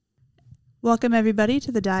Welcome, everybody,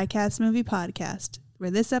 to the Diecast Movie Podcast, where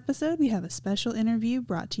this episode we have a special interview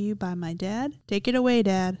brought to you by my dad. Take it away,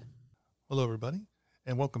 Dad. Hello, everybody,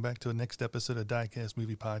 and welcome back to the next episode of Diecast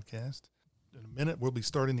Movie Podcast. In a minute, we'll be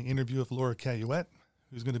starting the interview of Laura Caillouette,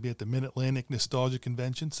 who's going to be at the Mid-Atlantic Nostalgia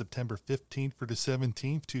Convention, September 15th through the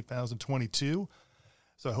 17th, 2022.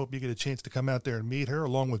 So I hope you get a chance to come out there and meet her,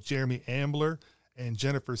 along with Jeremy Ambler and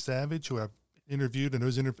Jennifer Savage, who I've interviewed, and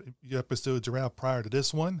those interview episodes are out prior to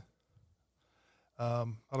this one.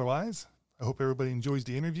 Otherwise, I hope everybody enjoys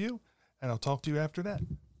the interview, and I'll talk to you after that.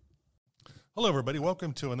 Hello, everybody.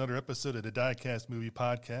 Welcome to another episode of the Diecast Movie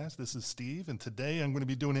Podcast. This is Steve, and today I'm going to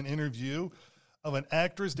be doing an interview of an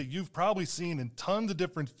actress that you've probably seen in tons of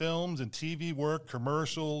different films and TV work,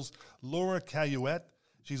 commercials, Laura Caillouette.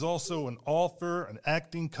 She's also an author, an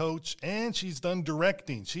acting coach, and she's done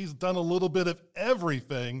directing. She's done a little bit of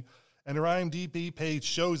everything, and her IMDb page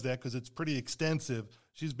shows that because it's pretty extensive.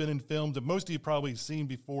 She's been in films that most of you probably seen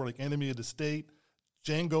before, like Enemy of the State,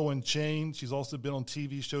 Django Unchained. She's also been on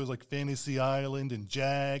TV shows like Fantasy Island and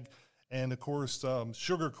Jag, and, of course,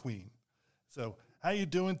 Sugar Queen. So how you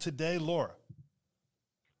doing today, Laura?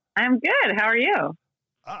 I'm good. How are you?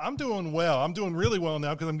 I'm doing well. I'm doing really well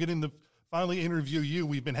now because I'm getting to finally interview you.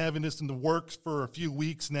 We've been having this in the works for a few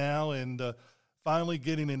weeks now, and finally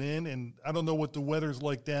getting it in. And I don't know what the weather's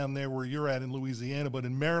like down there where you're at in Louisiana, but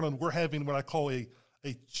in Maryland, we're having what I call a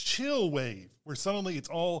chill wave, where suddenly it's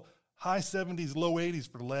all high 70s, low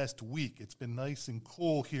 80s for the last week. It's been nice and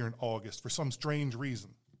cool here in August for some strange reason.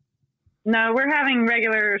 No, we're having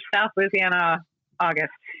regular South Louisiana August.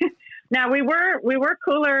 Now, we were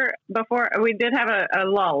cooler before. We did have a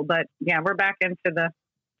lull, but yeah, we're back into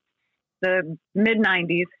the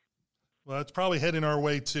mid-90s. Well, it's probably heading our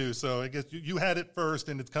way too. So I guess you had it first,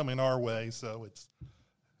 and it's coming our way. So it's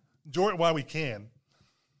enjoy it while we can.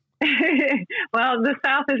 Well, the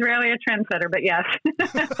South is rarely a trendsetter, but yes.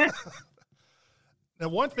 Now,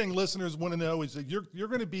 one thing listeners want to know is that you're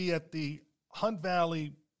going to be at the Hunt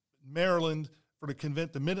Valley, Maryland, for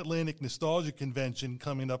the Mid-Atlantic Nostalgia Convention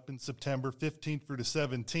coming up in September 15th through the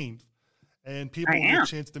 17th, and people will get a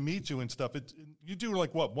chance to meet you and stuff. You do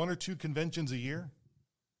like what, one or two conventions a year?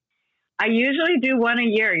 I usually do one a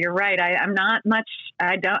year. You're right. I'm not much.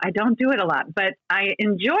 I don't do it a lot, but I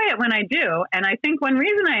enjoy it when I do. And I think one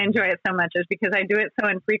reason I enjoy it so much is because I do it so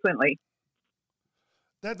infrequently.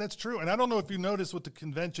 That's true. And I don't know if you noticed with the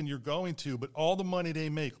convention you're going to, but all the money they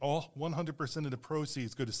make, all 100% of the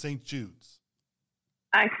proceeds go to St. Jude's.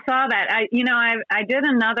 I saw that. I did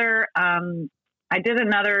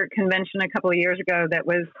another convention a couple of years ago that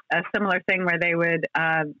was a similar thing where they would,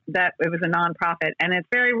 that it was a nonprofit, and it's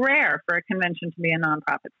very rare for a convention to be a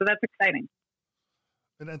nonprofit. So that's exciting.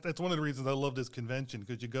 And that's one of the reasons I love this convention,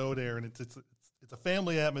 because you go there and it's a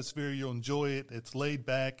family atmosphere. You'll enjoy it. It's laid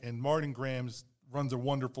back, and Martin Grams runs a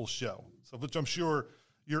wonderful show. So, which I'm sure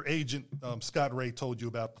your agent, Scott Ray, told you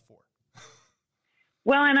about before.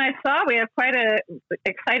 Well, and I saw we have quite a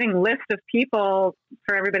exciting list of people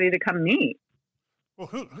for everybody to come meet. Well,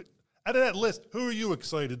 who out of that list, who are you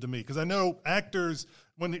excited to meet? Because I know actors,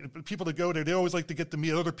 people that go there, they always like to get to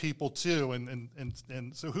meet other people too. And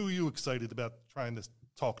so who are you excited about trying to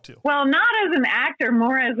talk to? Well, not as an actor,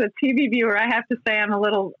 more as a TV viewer. I have to say I'm a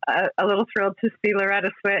little thrilled to see Loretta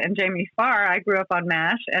Swit and Jamie Farr. I grew up on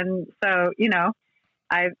MASH, and so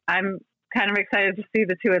I'm kind of excited to see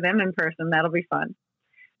the two of them in person. That'll be fun.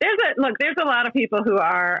 There's a lot of people who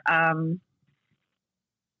are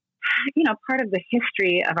part of the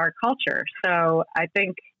history of our culture. So I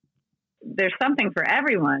think there's something for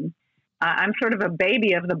everyone. I'm sort of a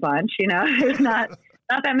baby of the bunch, there's not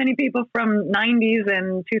that many people from 90s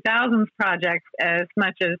and 2000s projects as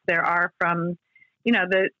much as there are from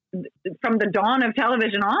the dawn of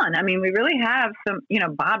television on. I mean, we really have some,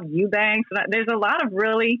 Bob Eubanks. There's a lot of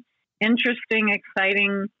really interesting,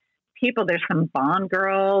 exciting people. There's some Bond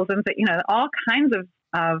girls and, all kinds of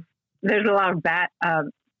there's a lot of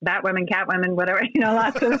Batwomen, Catwomen, whatever,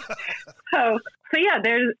 lots of, so yeah,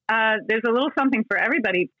 there's a little something for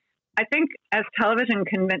everybody. I think as television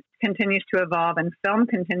continues to evolve and film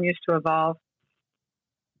continues to evolve,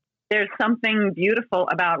 there's something beautiful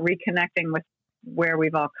about reconnecting with where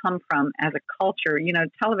we've all come from as a culture.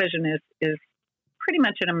 Television is pretty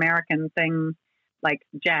much an American thing, like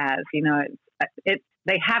jazz,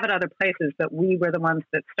 they have it other places, but we were the ones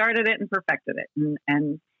that started it and perfected it.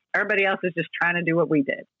 And everybody else is just trying to do what we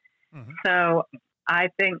did. Mm-hmm. So I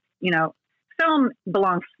think, film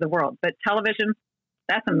belongs to the world, but television,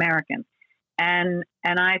 that's American. And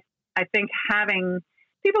I think having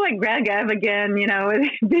people like Greg Evigan,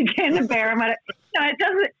 begin to bear him.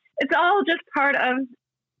 It's all just part of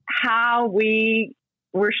how we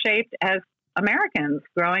were shaped as Americans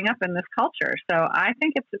growing up in this culture. So I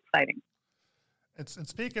think it's exciting. And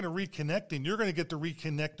speaking of reconnecting, you're going to get to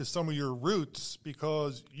reconnect to some of your roots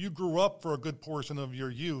because you grew up for a good portion of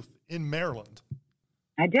your youth in Maryland.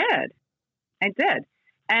 I did.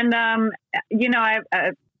 And,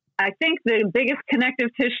 I think the biggest connective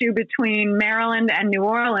tissue between Maryland and New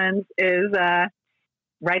Orleans is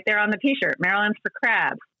right there on the T-shirt, Maryland's for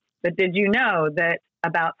crabs. But did you know that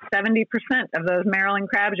about 70% of those Maryland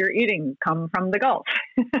crabs you're eating come from the Gulf?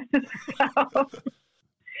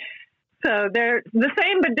 So they're the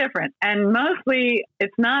same but different. And mostly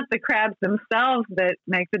it's not the crabs themselves that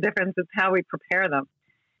make the difference, it's how we prepare them.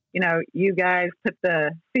 You know, you guys put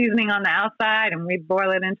the seasoning on the outside and we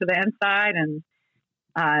boil it into the inside. And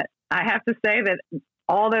I have to say that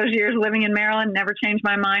all those years living in Maryland never changed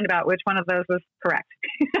my mind about which one of those was correct.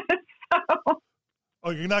 Oh,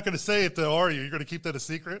 you're not going to say it though, are you? You're going to keep that a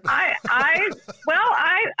secret? I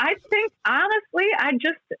think honestly,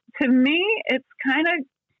 to me, it's kind of,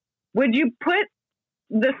 would you put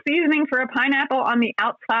the seasoning for a pineapple on the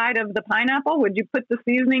outside of the pineapple? Would you put the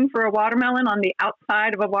seasoning for a watermelon on the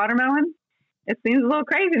outside of a watermelon? It seems a little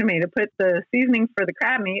crazy to me to put the seasoning for the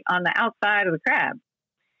crab meat on the outside of the crab.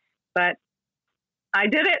 But I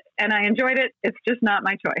did it and I enjoyed it. It's just not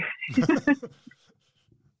my choice.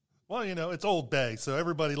 Well, you know, it's Old Bay, so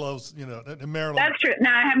everybody loves, you know, in Maryland. That's true.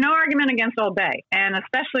 Now, I have no argument against Old Bay, and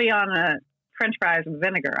especially on French fries with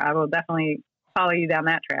vinegar. I will definitely follow you down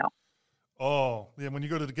that trail. Oh, yeah, when you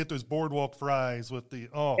go to get those boardwalk fries with the,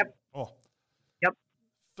 Yep.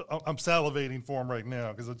 I'm salivating for them right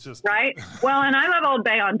now because it's just. Right? Well, and I love Old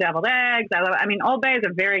Bay on deviled eggs. Old Bay is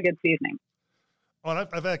a very good seasoning. Oh, and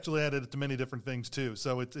I've actually added it to many different things too.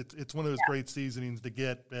 So it's one of those great seasonings to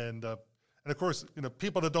get. And of course, you know,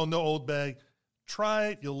 people that don't know Old Bay, try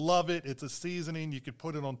it. You'll love it. It's a seasoning. You could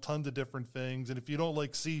put it on tons of different things. And if you don't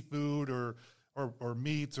like seafood or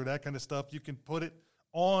meats or that kind of stuff, you can put it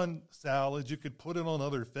on salads. You could put it on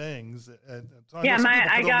other things. And so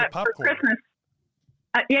I got for Christmas.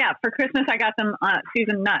 For Christmas I got them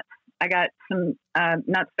seasoned nuts. I got some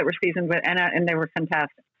nuts that were seasoned with, and they were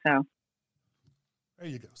fantastic. So there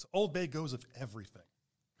you go. So Old Bay goes with everything.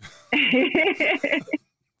 I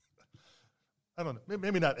don't know.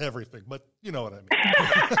 Maybe not everything, but you know what I mean.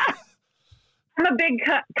 I'm a big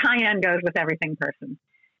cayenne goes with everything person.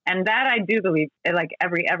 And that I do believe, like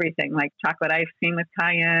everything, like chocolate ice cream with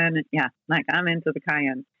cayenne. Yeah, like I'm into the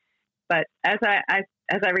cayenne. But as I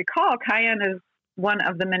recall, cayenne is one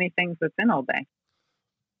of the many things that's in Old Bay.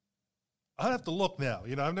 I'll have to look now.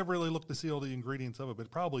 You know, I've never really looked to see all the ingredients of it, but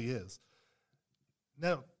it probably is.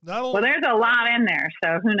 Now, not only. Well, there's a lot in there,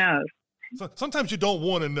 so who knows? So sometimes you don't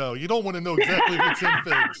want to know. You don't want to know exactly what's in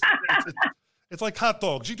things. It's like hot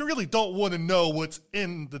dogs. You really don't want to know what's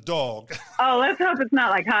in the dog. Oh, let's hope it's not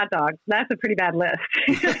like hot dogs. That's a pretty bad list.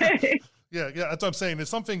 Yeah, that's what I'm saying. There's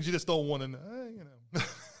some things you just don't want to know, you know.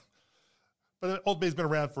 But Old Bay's been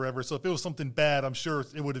around forever, so if it was something bad, I'm sure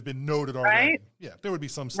it would have been noted already. Right? Yeah, there would be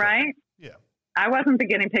some stuff. Right? Yeah. I wasn't the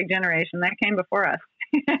guinea pig generation. That came before us.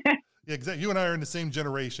 Yeah, exactly. You and I are in the same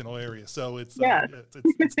generational area, so it's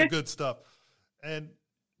the good stuff. And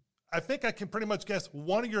I think I can pretty much guess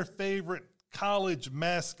one of your favorite college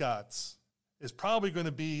mascots is probably going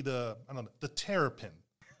to be the Terrapin.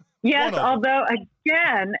 Yes, although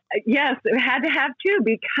again, yes, it had to have two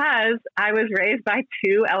because I was raised by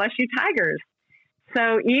two LSU Tigers.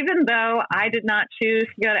 So even though I did not choose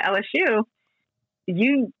to go to LSU,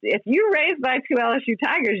 if you're raised by two LSU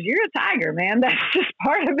Tigers, you're a Tiger, man. That's just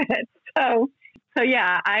part of it. So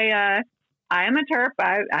yeah, I am a Terp.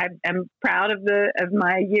 I am proud of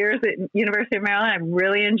my years at University of Maryland. I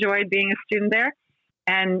really enjoyed being a student there,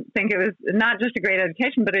 and think it was not just a great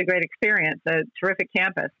education, but a great experience, a terrific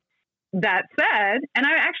campus. That said, and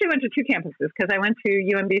I actually went to two campuses because I went to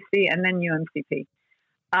UMBC and then UMCP.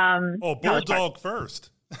 Bulldog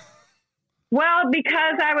first. Well,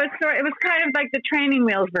 because it was kind of like the training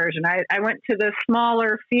wheels version. I went to the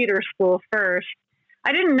smaller feeder school first.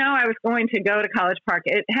 I didn't know I was going to go to College Park.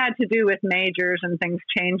 It had to do with majors and things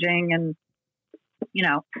changing, and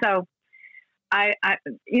so I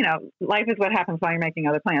life is what happens while you're making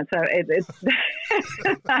other plans. So it's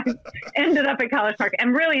I ended up at College Park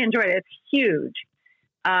and really enjoyed it. It's huge.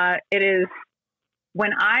 It is.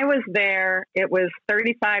 When I was there, it was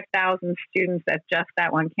 35,000 students at just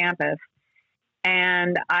that one campus.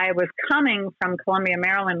 And I was coming from Columbia,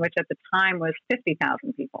 Maryland, which at the time was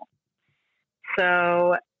 50,000 people.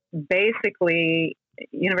 So basically,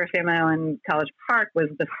 University of Maryland College Park was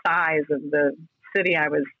the size of the city I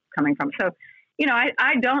was coming from. So,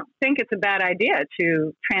 I don't think it's a bad idea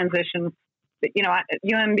to transition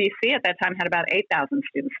UMBC at that time had about 8,000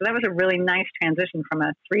 students. So that was a really nice transition from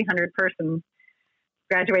a 300-person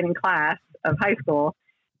graduating class of high school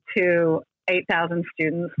to 8,000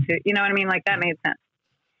 students. To, you know what I mean? Like, that made sense.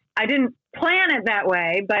 I didn't plan it that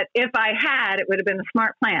way, but if I had, it would have been a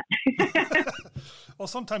smart plan. Well,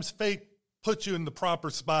 sometimes fate puts you in the proper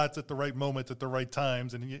spots at the right moments at the right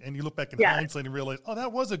times, and you look back in hindsight and realize, oh,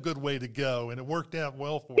 that was a good way to go, and it worked out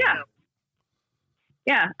well for you.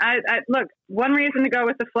 Yeah. I look, one reason to go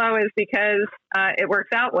with the flow is because it works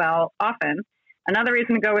out well often. Another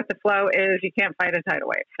reason to go with the flow is you can't fight a tidal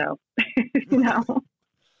wave. So,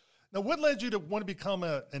 Now, what led you to want to become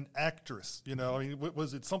an actress? I mean,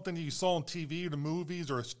 was it something that you saw on TV or the movies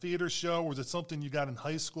or a theater show? Or was it something you got in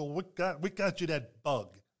high school? What got you that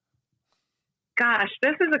bug? Gosh,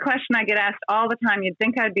 this is a question I get asked all the time. You'd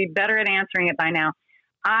think I'd be better at answering it by now.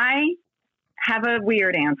 I have a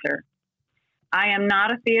weird answer. I am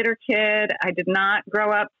not a theater kid. I did not grow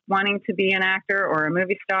up wanting to be an actor or a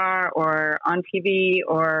movie star or on TV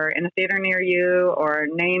or in a theater near you or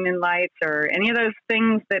name in lights or any of those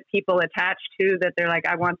things that people attach to that they're like,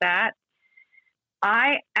 I want that.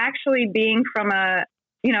 I actually, being from a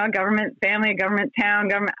government family, a government town,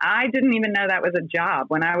 I didn't even know that was a job.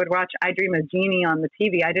 When I would watch I Dream of Jeannie on the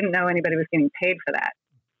TV, I didn't know anybody was getting paid for that.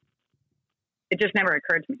 It just never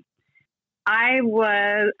occurred to me. I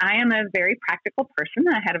am a very practical person.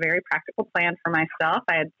 I had a very practical plan for myself.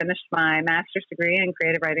 I had finished my master's degree in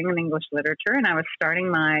creative writing and English literature, and I was starting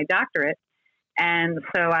my doctorate. And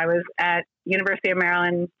so I was at University of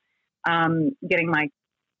Maryland, getting my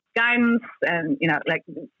guidance and, like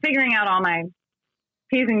figuring out all my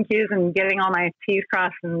P's and Q's and getting all my T's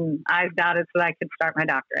crossed and I's dotted so that I could start my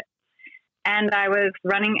doctorate. And I was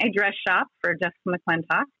running a dress shop for Jessica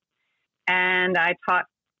McClintock, and I taught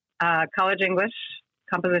college English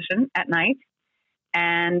composition at night.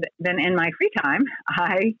 And then in my free time,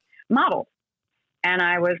 I modeled. And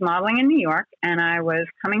I was modeling in New York, and I was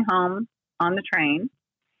coming home on the train,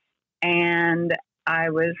 and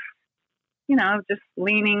I was, just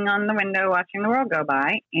leaning on the window, watching the world go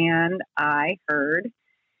by, and I heard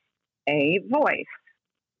a voice.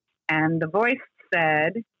 And the voice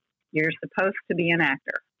said, "You're supposed to be an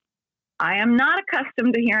actor." I am not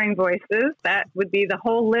accustomed to hearing voices. That would be the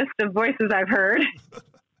whole list of voices I've heard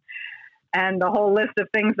and the whole list of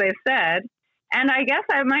things they've said. And I guess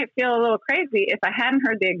I might feel a little crazy if I hadn't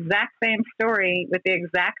heard the exact same story with the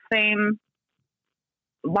exact same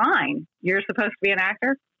line. You're supposed to be an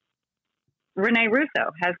actor. Rene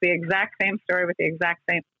Russo has the exact same story with the exact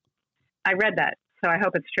same. I read that, so I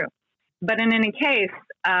hope it's true. But in any case,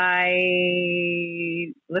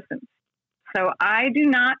 I listened. So I did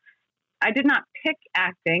not pick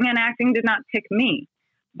acting, and acting did not pick me,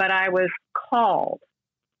 but I was called.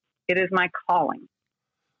 It is my calling.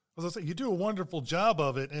 As I say, you do a wonderful job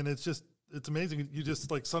of it, and it's amazing. You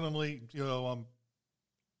just like suddenly,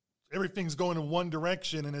 everything's going in one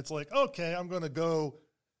direction, and it's like, okay, I'm going to go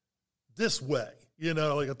this way. Instead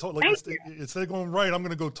of going right, I'm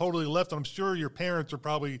going to go totally left. And I'm sure your parents are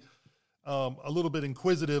probably a little bit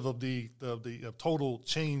inquisitive of the total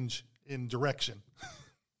change in direction.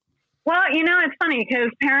 Well, it's funny because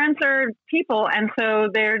parents are people, and so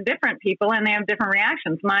they're different people, and they have different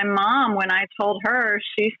reactions. My mom, when I told her,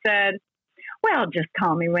 she said, "Well, just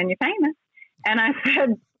call me when you're famous." And I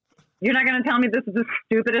said, "You're not going to tell me this is the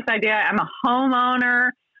stupidest idea. I'm a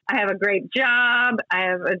homeowner. I have a great job. I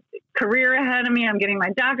have a career ahead of me. I'm getting my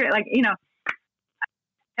doctorate.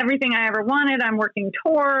 Everything I ever wanted, I'm working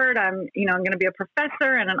toward. I'm going to be a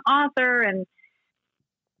professor and an author."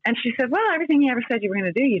 And she said, "Well, everything you ever said you were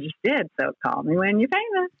going to do, you just did. So call me when you're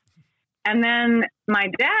famous." And then my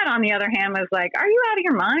dad, on the other hand, was like, "Are you out of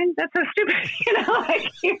your mind? That's so stupid."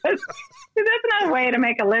 That's not a way to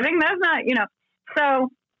make a living. That's not, So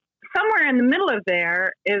somewhere in the middle of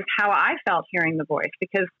there is how I felt hearing the voice,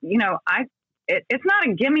 because, it's not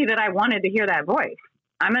a gimme that I wanted to hear that voice.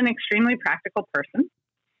 I'm an extremely practical person,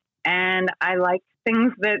 and I like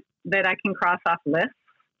things that I can cross off lists,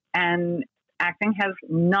 and acting has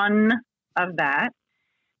none of that.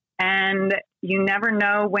 And you never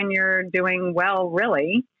know when you're doing well,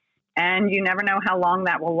 really. And you never know how long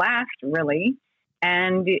that will last, really.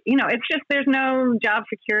 And, it's just, there's no job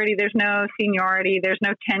security. There's no seniority. There's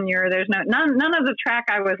no tenure. There's none of the track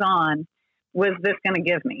I was on was this going to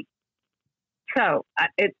give me. So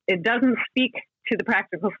it doesn't speak to the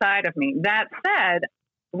practical side of me. That said,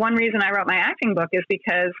 one reason I wrote my acting book is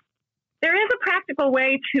because there is a practical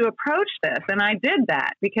way to approach this. And I did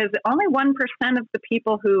that because only 1% of the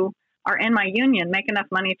people who are in my union make enough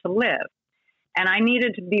money to live. And I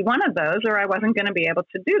needed to be one of those, or I wasn't going to be able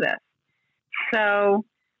to do this. So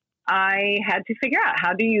I had to figure out,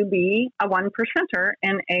 how do you be a one percenter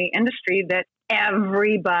in a industry that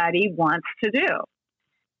everybody wants to do?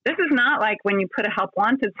 This is not like when you put a help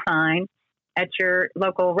wanted sign at your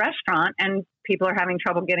local restaurant and people are having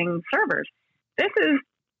trouble getting servers. This is,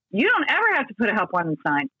 you don't ever have to put a help wanted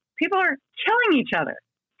sign. People are killing each other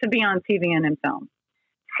to be on TV and in film.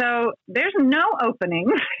 So there's no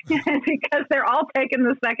openings because they're all taken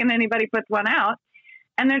the second anybody puts one out.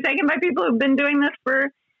 And they're taken by people who've been doing this for,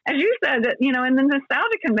 as you said, in the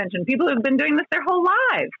nostalgia convention, people who've been doing this their whole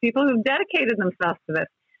lives, people who've dedicated themselves to this,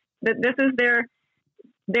 that this is their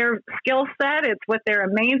skill set. It's what they're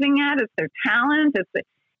amazing at. It's their talent.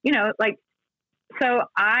 So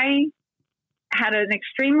I had an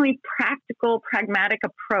extremely practical, pragmatic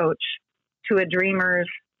approach to a dreamer's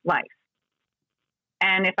life.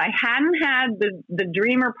 And if I hadn't had the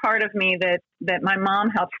dreamer part of me that my mom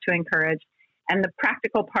helps to encourage, and the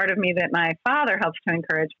practical part of me that my father helps to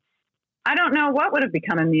encourage, I don't know what would have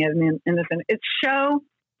become of me in this. It's show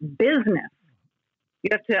business. You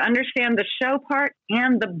have to understand the show part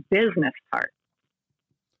and the business part.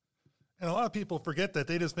 And a lot of people forget that.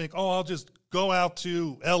 They just think, oh, I'll just go out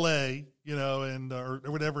to LA, and or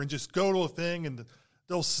whatever, and just go to a thing, and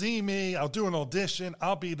they'll see me. I'll do an audition.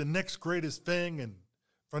 I'll be the next greatest thing. And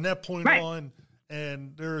from that point on,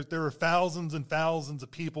 and there are thousands and thousands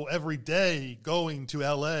of people every day going to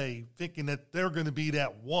LA thinking that they're going to be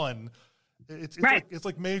that one. It's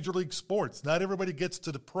like Major League Sports. Not everybody gets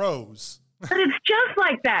to the pros. But it's just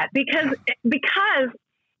like that because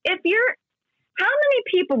if you're, how many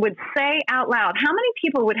people would say out loud, how many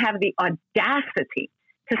people would have the audacity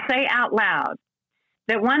to say out loud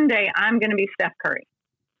that one day I'm going to be Steph Curry?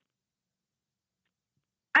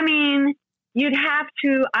 I mean, you'd have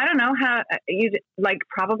to, I don't know how, you'd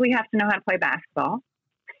probably have to know how to play basketball.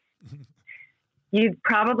 You'd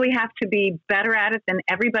probably have to be better at it than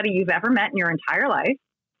everybody you've ever met in your entire life.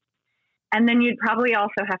 And then you'd probably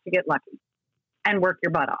also have to get lucky and work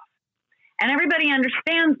your butt off. And everybody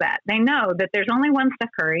understands that. They know that there's only one Steph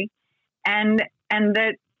Curry and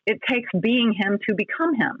that it takes being him to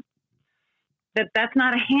become him. That's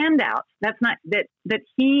not a handout. That's not that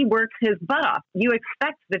he works his butt off. You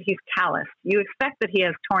expect that he's calloused. You expect that he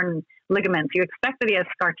has torn ligaments. You expect that he has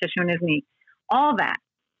scar tissue in his knee. All that.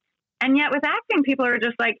 And yet with acting, people are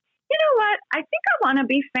just like, you know what? I think I want to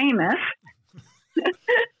be famous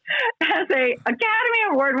as a Academy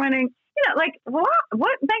Award winning,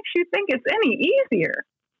 what makes you think it's any easier?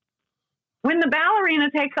 When the ballerina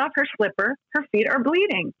takes off her slipper, her feet are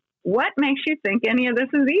bleeding. What makes you think any of this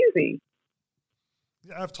is easy?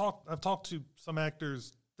 Yeah, I've talked to some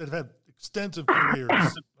actors that have had extensive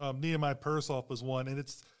careers. Nehemiah Persoff was one, and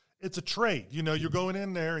it's a trade. You're going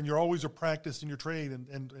in there and you're always practicing your trade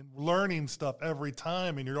and learning stuff every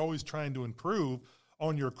time, and you're always trying to improve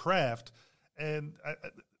on your craft. And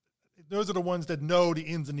those are the ones that know the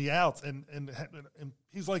ins and the outs. And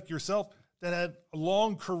he's like yourself that had a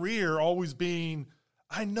long career always being,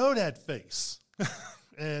 I know that face.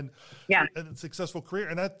 and a successful career.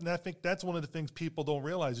 And I think that's one of the things people don't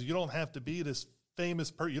realize. You don't have to be this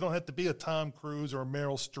famous person. You don't have to be a Tom Cruise or a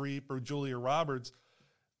Meryl Streep or Julia Roberts.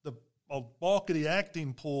 A bulk of the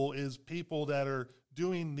acting pool is people that are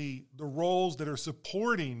doing the roles that are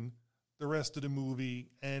supporting the rest of the movie,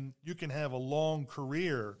 and you can have a long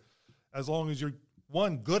career as long as you're,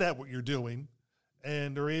 one, good at what you're doing,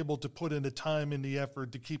 and are able to put in the time and the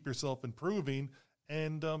effort to keep yourself improving,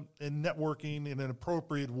 and networking in an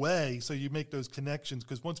appropriate way so you make those connections.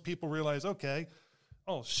 Because once people realize, okay,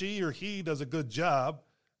 oh, she or he does a good job,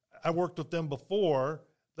 I worked with them before,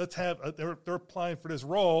 let's have, they're applying for this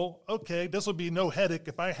role, okay, this will be no headache.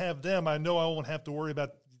 If I have them, I know I won't have to worry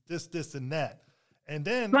about this, and that. And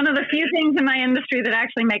then one of the few things in my industry that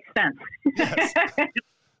actually makes sense. Yes.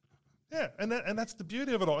 Yeah, and that's the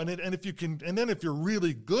beauty of it all. And if you're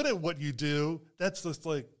really good at what you do, that's just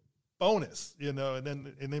like bonus, and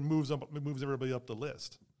then it moves everybody up the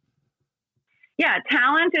list. Yeah,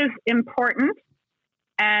 talent is important,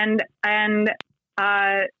 and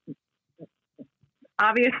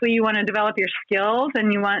obviously you want to develop your skills,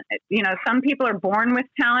 and you want, some people are born with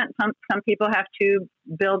talent. Some people have to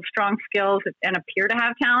build strong skills and appear to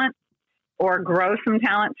have talent or grow some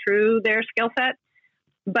talent through their skill set.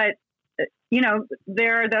 But,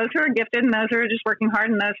 there are those who are gifted and those who are just working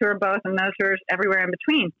hard and those who are both and those who are everywhere in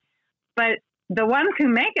between. But the ones who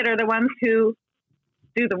make it are the ones who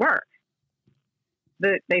do the work.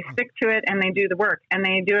 They stick to it and they do the work, and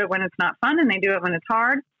they do it when it's not fun, and they do it when it's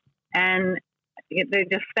hard, and they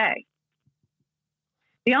just stay.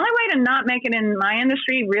 The only way to not make it in my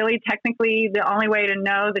industry, really technically, the only way to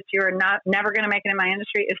know that you're never going to make it in my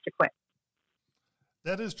industry is to quit.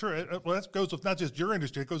 That is true. Well, that goes with not just your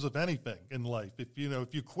industry; it goes with anything in life. If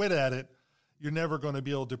you quit at it, you're never going to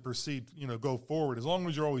be able to proceed. Go forward. As long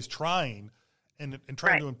as you're always trying and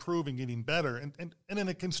trying to improve and getting better, and in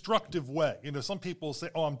a constructive way. Some people say,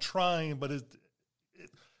 "Oh, I'm trying," but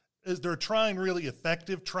is their trying really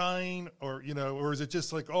effective trying, or is it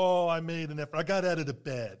just like, "Oh, I made an effort, I got out of the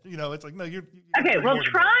bed." It's like, no, you're okay. Well,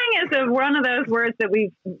 trying is one of those words that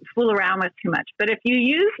we fool around with too much. But if you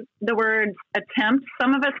use the word attempt,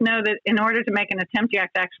 some of us know that in order to make an attempt, you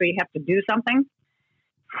actually have to do something.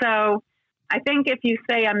 So I think if you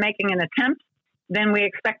say I'm making an attempt, then we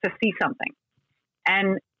expect to see something.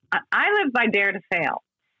 And I live by dare to fail.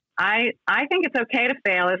 I think it's okay to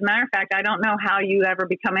fail. As a matter of fact, I don't know how you ever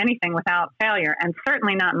become anything without failure, and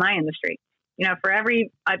certainly not in my industry. For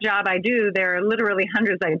every job I do, there are literally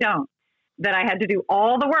hundreds I don't, that I had to do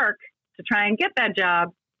all the work to try and get that job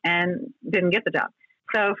and didn't get the job.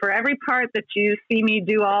 So for every part that you see me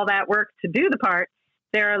do all that work to do the part,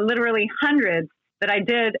 there are literally hundreds that I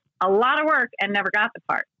did a lot of work and never got the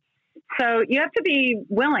part. So you have to be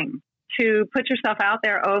willing to put yourself out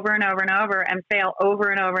there over and over and over and fail over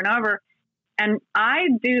and over and over. And I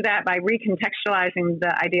do that by recontextualizing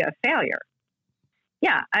the idea of failure.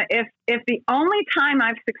 Yeah, if the only time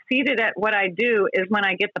I've succeeded at what I do is when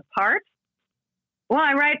I get the part, well,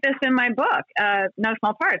 I write this in my book, No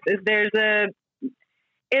Small Parts,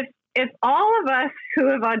 if all of us who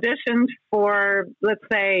have auditioned for, let's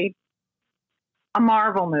say, a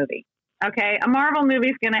Marvel movie, okay, a Marvel movie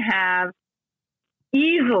is going to have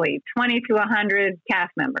easily 20 to 100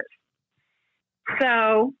 cast members.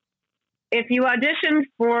 So if you auditioned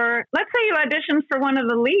for, let's say you auditioned for one of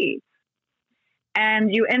the leads and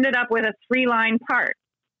you ended up with a 3-line part,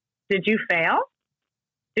 did you fail?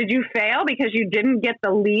 Did you fail because you didn't get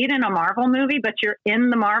the lead in a Marvel movie, but you're in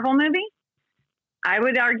the Marvel movie? I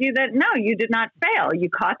would argue that no, you did not fail. You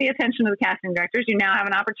caught the attention of the casting directors. You now have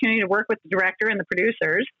an opportunity to work with the director and the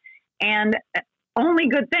producers, and only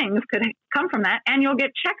good things could come from that, and you'll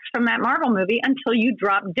get checks from that Marvel movie until you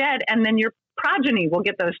drop dead, and then your progeny will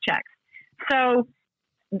get those checks. So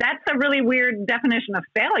that's a really weird definition of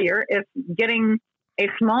failure if getting a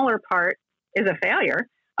smaller part is a failure.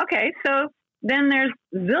 Okay, so then there's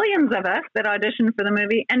zillions of us that auditioned for the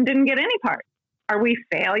movie and didn't get any part. Are we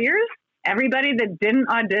failures? Everybody that didn't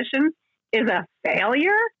audition is a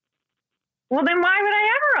failure? Well, then why would I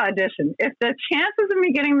ever audition? If the chances of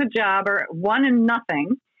me getting the job are 1 in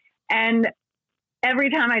nothing, and every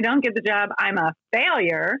time I don't get the job, I'm a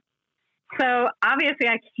failure. So obviously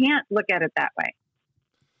I can't look at it that way.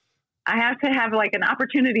 I have to have like an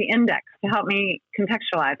opportunity index to help me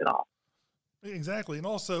contextualize it all. Exactly. And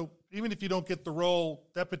also, even if you don't get the role,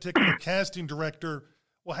 that particular casting director,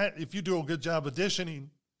 well, if you do a good job auditioning,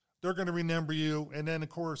 they're going to remember you. And then, of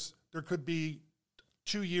course, there could be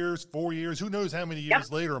 2 years, 4 years, who knows how many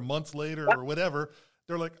years later, or months later, or whatever.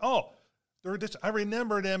 They're like, oh, I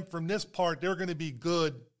remember them from this part. They're going to be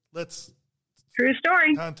good. Let's true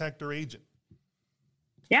story. Contact their agent.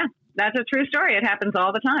 Yeah, that's a true story. It happens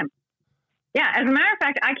all the time. Yeah, as a matter of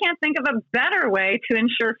fact, I can't think of a better way to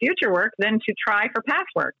ensure future work than to try for past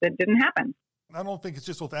work that didn't happen. I don't think it's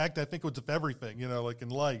just with acting. I think it's with everything, like in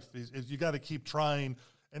life. Is you got to keep trying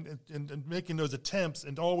and making those attempts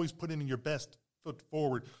and always putting in your best foot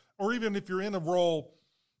forward. Or even if you're in a role,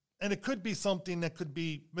 and it could be something that could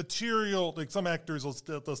be material, like some actors,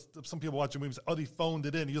 some people watching movies, they phoned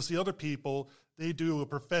it in. You'll see other people, they do a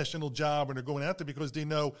professional job and they're going out there because they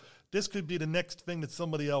know this could be the next thing that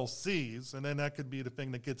somebody else sees, and then that could be the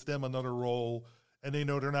thing that gets them another role, and they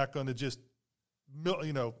know they're not going to just,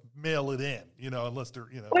 mail it in, unless they're,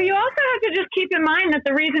 Well, you also have to just keep in mind that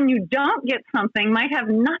the reason you don't get something might have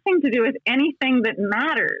nothing to do with anything that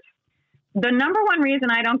matters. The number one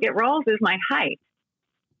reason I don't get roles is my height.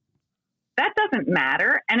 That doesn't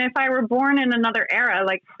matter. And if I were born in another era,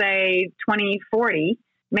 like say 2040,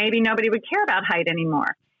 maybe nobody would care about height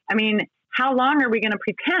anymore. I mean, how long are we going to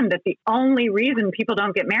pretend that the only reason people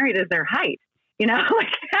don't get married is their height?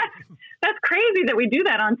 That's crazy that we do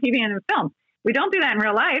that on TV and in film. We don't do that in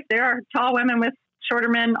real life. There are tall women with shorter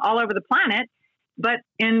men all over the planet, but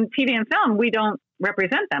in TV and film, we don't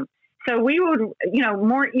represent them. So we would,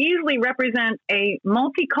 more easily represent a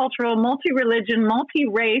multicultural, multi-religion,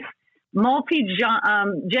 multi-race,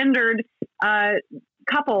 multi-gendered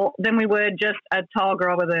couple than we would just a tall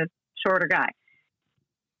girl with a shorter guy.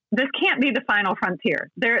 This can't be the final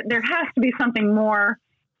frontier. There has to be something more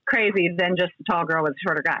crazy than just a tall girl with a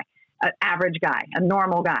shorter guy, an average guy, a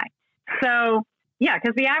normal guy. So, yeah,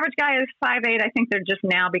 because the average guy is 5'8". I think they're just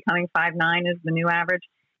now becoming 5'9" is the new average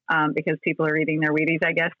because people are eating their Wheaties,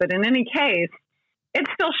 I guess. But in any case,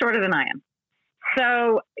 it's still shorter than I am.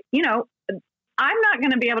 So, I'm not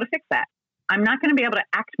going to be able to fix that. I'm not going to be able to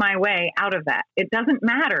act my way out of that. It doesn't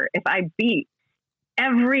matter if I beat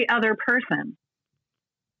every other person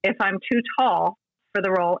if I'm too tall for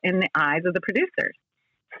the role in the eyes of the producers.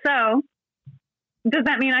 So, does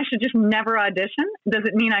that mean I should just never audition? Does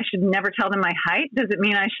it mean I should never tell them my height? Does it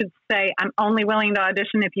mean I should say I'm only willing to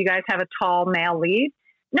audition if you guys have a tall male lead?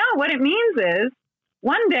 No, what it means is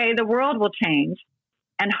one day the world will change,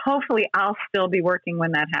 and hopefully I'll still be working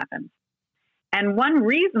when that happens. And one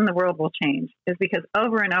reason the world will change is because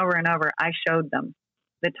over and over and over, I showed them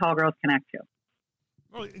that tall girls can act too.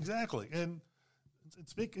 Well, exactly. And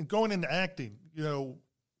speaking, going into acting,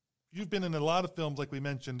 you've been in a lot of films, like we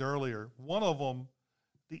mentioned earlier. One of them,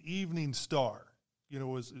 The Evening Star,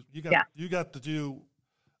 was you got to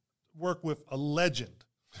work with a legend.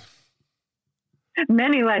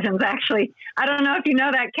 Many legends, actually. I don't know if you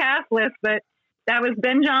know that cast list, but that was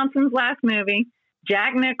Ben Johnson's last movie.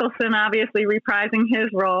 Jack Nicholson, obviously reprising his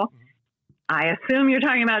role. Mm-hmm. I assume you're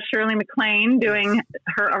talking about Shirley MacLaine doing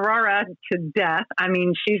her Aurora to death. I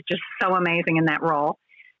mean, she's just so amazing in that role.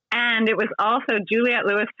 And it was also Juliette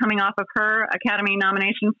Lewis coming off of her Academy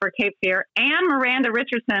nomination for Cape Fear, and Miranda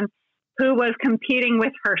Richardson, who was competing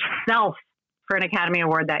with herself for an Academy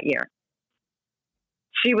Award that year.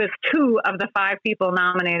 She was 2 of the 5 people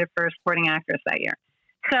nominated for supporting actress that year.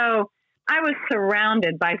 So I was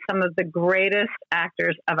surrounded by some of the greatest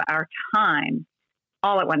actors of our time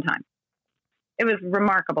all at one time. It was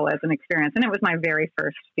remarkable as an experience, and it was my very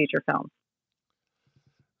first feature film.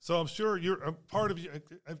 So I'm sure you're a part of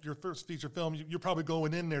your first feature film. You're probably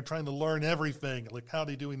going in there trying to learn everything, like how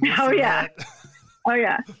they doing this. Oh yeah, that. Oh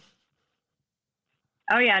yeah,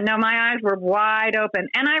 oh yeah. No, my eyes were wide open,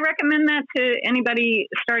 and I recommend that to anybody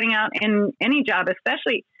starting out in any job,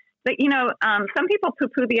 especially that some people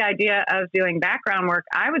poo-poo the idea of doing background work.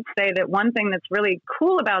 I would say that one thing that's really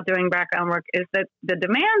cool about doing background work is that the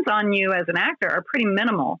demands on you as an actor are pretty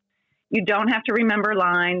minimal. You don't have to remember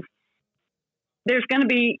lines. There's going to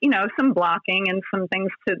be, some blocking and some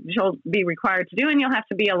things you'll be required to do, and you'll have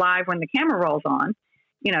to be alive when the camera rolls on.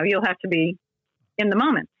 You'll have to be in the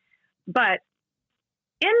moment. But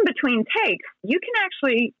in between takes, you can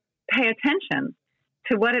actually pay attention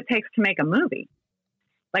to what it takes to make a movie.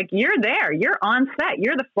 Like, you're there, you're on set,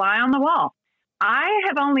 you're the fly on the wall. I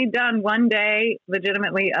have only done one day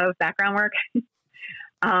legitimately of background work.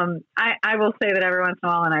 I will say that every once in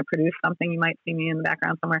a while when I produce something, you might see me in the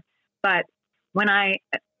background somewhere. But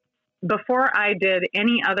before I did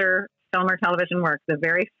any other film or television work, the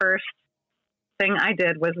very first thing I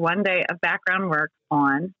did was one day of background work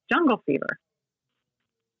on Jungle Fever.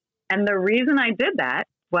 And the reason I did that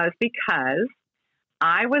was because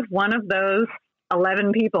I was one of those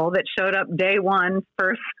 11 people that showed up day one,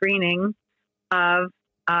 first screening of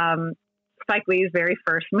Spike Lee's very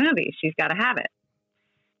first movie, She's Gotta Have It.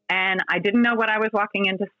 And I didn't know what I was walking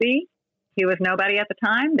in to see. He was nobody at the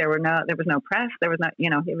time. There was no press. There was no,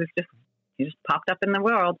 he just popped up in the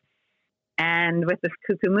world, and with this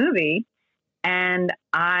cuckoo movie. And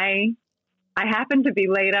I happened to be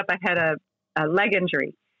laid up. I had a leg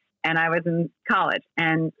injury, and I was in college.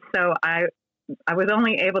 And so I was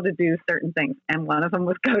only able to do certain things. And one of them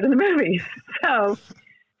was go to the movies.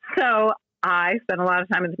 So I spent a lot of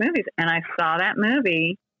time in the movies, and I saw that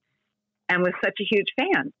movie and was such a huge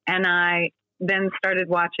fan. And I then started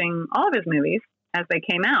watching all of his movies as they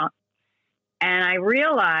came out. And I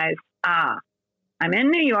realized, I'm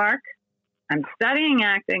in New York, I'm studying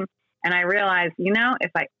acting, and I realized,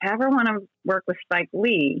 if I ever want to work with Spike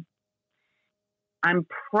Lee, I'm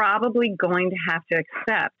probably going to have to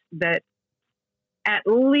accept that at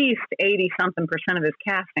least 80-something% of his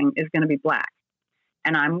casting is going to be black,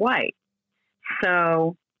 and I'm white.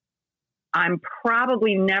 So I'm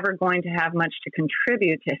probably never going to have much to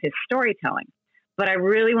contribute to his storytelling, but I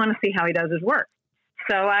really want to see how he does his work.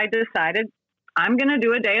 So I decided I'm going to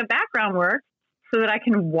do a day of background work so that I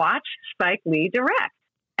can watch Spike Lee direct.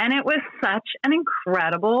 And it was such an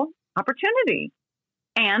incredible opportunity.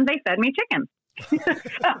 And they fed me chicken.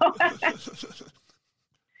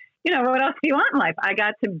 What else do you want in life? I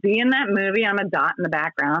got to be in that movie. I'm a dot in the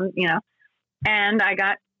background, and I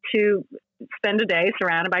got to spend a day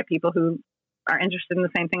surrounded by people who are interested in the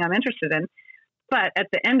same thing I'm interested in. But at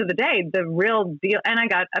the end of the day, the real deal, and I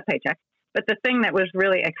got a paycheck, but the thing that was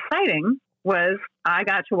really exciting was I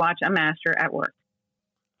got to watch a master at work.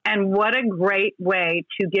 And what a great way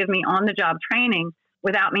to give me on-the-job training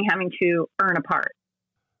without me having to earn a part.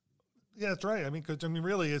 Yeah, that's right.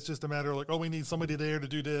 Really, it's just a matter of we need somebody there to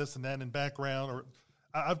do this and that in background. Or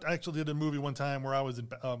I actually did a movie one time where I was in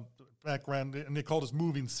background, and they called us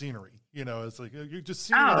moving scenery. You know, it's like you're just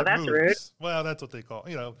seeing Oh, it at that's movies. rude. Well, that's what they call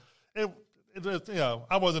it. You know,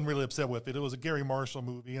 I wasn't really upset with it. It was a Gary Marshall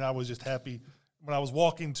movie, and I was just happy when I was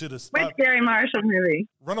walking to the spot. Which Gary Marshall movie?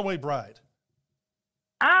 Runaway Bride.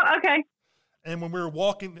 Oh, okay. And when we were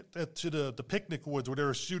walking to the picnic woods where they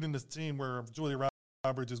were shooting the scene where Julia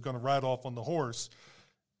Roberts is going to ride off on the horse,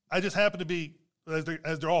 I just happened to be, as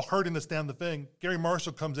they're all herding us down the thing, Gary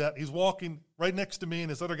Marshall comes out. He's walking right next to me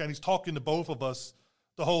and this other guy, and he's talking to both of us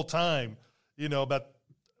the whole time, you know, about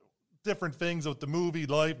different things with the movie,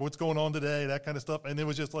 life, what's going on today, that kind of stuff. And it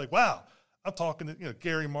was just like, wow, I'm talking to, you know,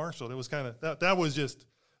 Gary Marshall. It was kind of, that was just,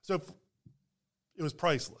 so it was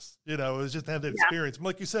priceless. You know, it was just to have that experience.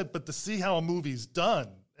 Like you said, but to see how a movie's done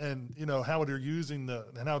and, you know, how they're using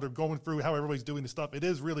and how they're going through, how everybody's doing the stuff, it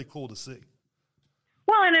is really cool to see.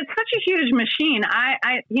 Well, and it's such a huge machine.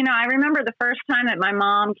 I remember the first time that my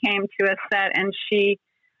mom came to a set and she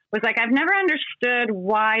was like, I've never understood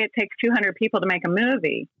why it takes 200 people to make a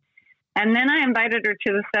movie. And then I invited her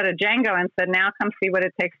to the set of Django and said, now come see what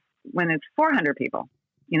it takes when it's 400 people.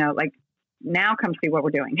 You know, like, now come see what we're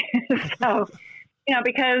doing. So, you know,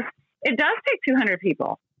 because it does take 200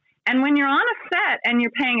 people. And when you're on a set and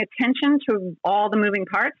you're paying attention to all the moving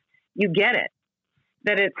parts, you get it.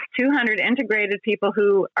 That it's 200 integrated people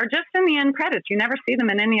who are just in the end credits. You never see them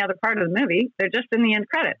in any other part of the movie. They're just in the end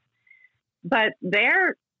credits. But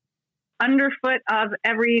they're underfoot of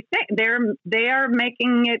everything. They are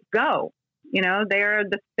making it go. You know, they're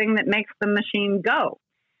the thing that makes the machine go.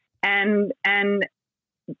 And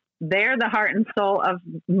they're the heart and soul of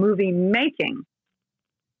movie making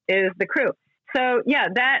is the crew. So yeah,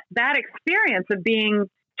 that experience of being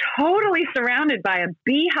totally surrounded by a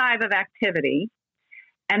beehive of activity,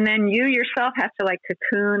 and then you yourself have to like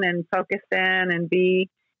cocoon and focus in and be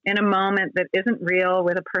in a moment that isn't real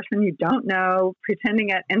with a person you don't know,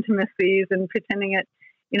 pretending at intimacies and pretending at,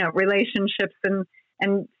 you know, relationships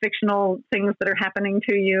and fictional things that are happening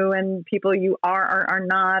to you and people you are or are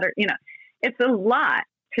not, or, you know, it's a lot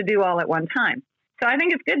to do all at one time. So I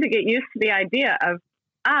think it's good to get used to the idea of,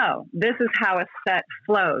 oh, this is how a set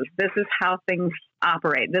flows. This is how things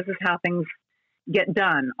operate. This is how things get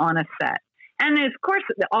done on a set. And of course,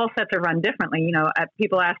 all sets are run differently. You know,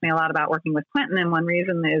 people ask me a lot about working with Quentin, and one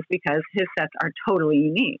reason is because his sets are totally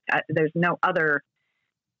unique. There's no other.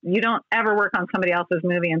 You don't ever work on somebody else's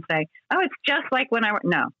movie and say, "Oh, it's just like when I work."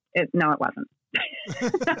 No, it wasn't.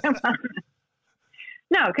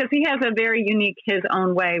 No, because he has a very unique, his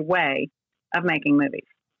own way of making movies.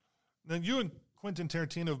 Now, you and Quentin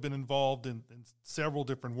Tarantino have been involved in several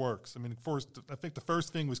different works. I mean, first, I think the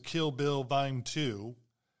first thing was Kill Bill Volume 2.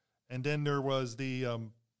 And then there was the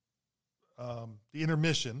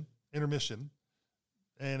intermission,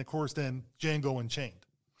 and of course then Django Unchained.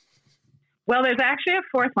 Well, there's actually a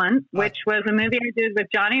fourth one, which was a movie I did with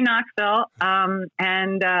Johnny Knoxville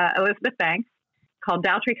and Elizabeth Banks called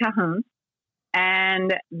Daltrey Calhoun,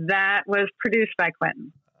 and that was produced by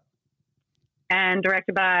Quentin and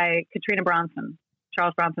directed by Katrina Bronson,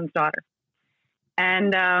 Charles Bronson's daughter.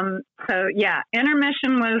 And so, yeah,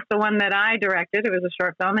 Intermission was the one that I directed. It was a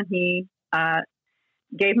short film, and he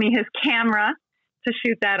gave me his camera to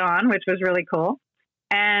shoot that on, which was really cool.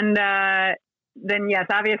 And then, yes,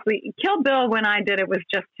 obviously, Kill Bill, when I did it, was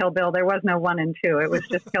just Kill Bill. There was no 1 and 2. It was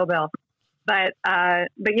just Kill Bill. But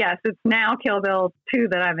yes, it's now Kill Bill 2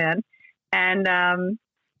 that I'm in. And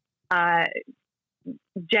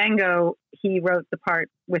Django, he wrote the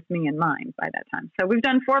part with me in mind by that time. So we've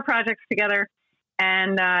done 4 projects together.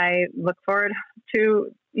 And I look forward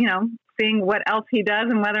to, you know, seeing what else he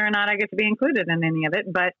does and whether or not I get to be included in any of it.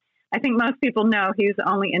 But I think most people know he's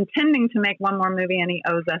only intending to make one more movie, and he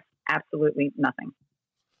owes us absolutely nothing.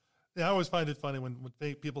 Yeah, I always find it funny when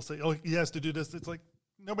people say, "Oh, he has to do this." It's like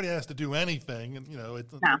nobody has to do anything, and you know,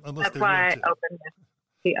 unless that's why I opened this.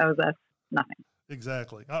 He owes us nothing.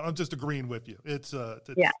 Exactly. I'm just agreeing with you. It's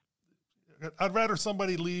yeah. I'd rather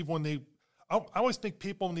somebody leave when they. I always think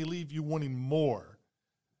people, when they leave you wanting more,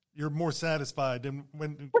 you're more satisfied than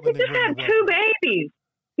when he just had 2 babies.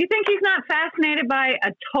 You think he's not fascinated by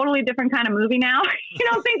a totally different kind of movie now? You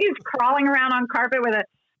don't think he's crawling around on carpet with a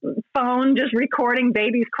phone just recording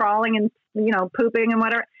babies crawling and, you know, pooping and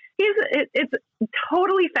whatever? It's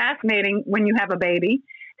totally fascinating when you have a baby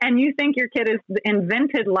and you think your kid has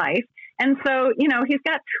invented life. And so, you know, he's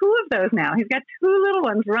got 2 of those now. He's got 2 little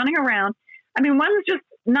ones running around. I mean, one's just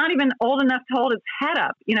not even old enough to hold its head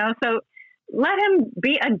up, you know, so let him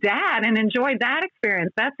be a dad and enjoy that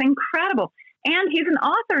experience. That's incredible. And he's an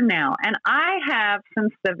author now. And I have,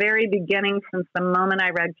 since the very beginning, since the moment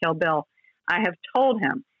I read Kill Bill, I have told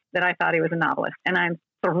him that I thought he was a novelist. And I'm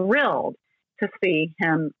thrilled to see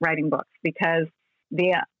him writing books because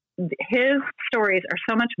the his stories are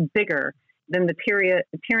so much bigger than the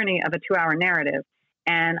tyranny of a 2-hour narrative.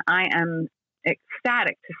 And I am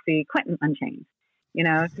ecstatic to see Quentin Unchained,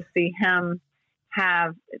 to see him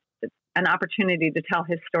have an opportunity to tell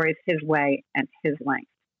his stories his way and his length.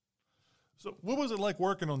 So what was it like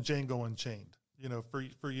working on Django Unchained?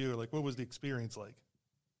 For you, like, what was the experience like?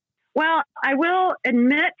 Well, I will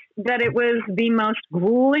admit that it was the most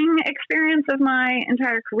grueling experience of my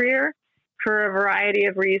entire career for a variety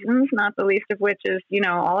of reasons, not the least of which is,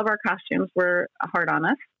 all of our costumes were hard on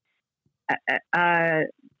us.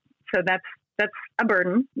 So that's a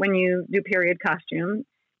burden when you do period costume.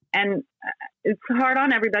 And it's hard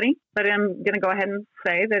on everybody, but I'm going to go ahead and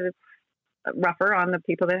say that it's rougher on the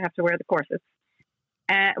people that have to wear the corsets.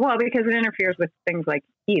 Because it interferes with things like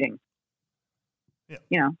eating.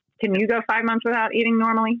 Yeah. Can you go 5 months without eating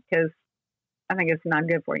normally? Because I think it's not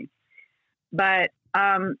good for you. But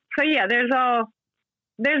so yeah, there's a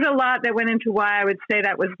lot that went into why I would say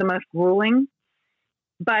that was the most grueling,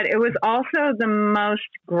 but it was also the most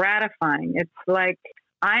gratifying. It's like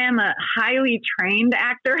I am a highly trained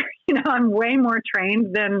actor. I'm way more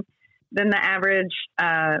trained than the average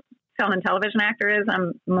film and television actor is.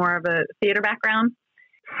 I'm more of a theater background.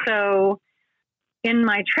 So in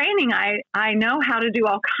my training, I know how to do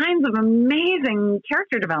all kinds of amazing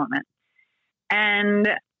character development. And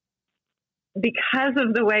because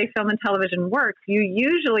of the way film and television works, you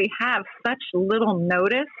usually have such little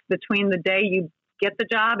notice between the day you get the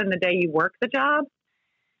job and the day you work the job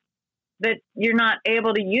that you're not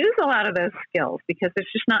able to use a lot of those skills because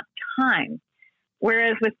there's just not time.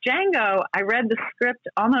 Whereas with Django, I read the script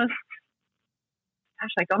almost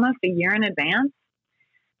a year in advance.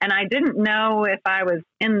 And I didn't know if I was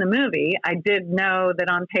in the movie. I did know that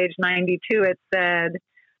on page 92, it said,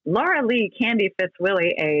 Laura Lee Candy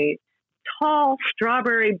Fitzwillie, a tall,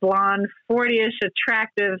 strawberry blonde, 40-ish,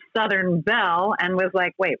 attractive Southern belle, and was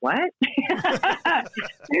like, wait, what?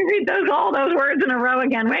 You read all those words in a row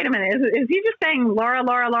again. Wait a minute. Is he just saying Laura?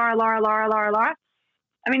 I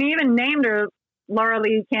mean, he even named her Laura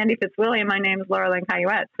Lee Candy Fitzwillie, and my name is Laura Lynn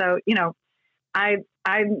Caillouette. So,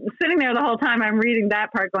 I'm sitting there the whole time. I'm reading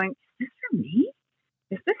that part going, is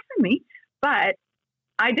this for me? But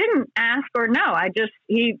I didn't ask or know.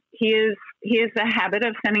 He is a habit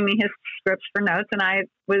of sending me his scripts for notes, and I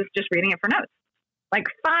was just reading it for notes. Like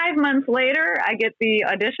 5 months later, I get the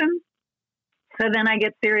audition. So then I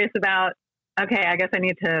get serious about, okay, I guess I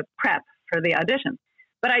need to prep for the audition.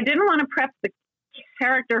 But I didn't want to prep the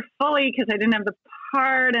character fully because I didn't have the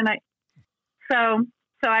part, and so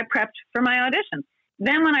I prepped for my audition.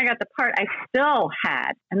 Then when I got the part, I still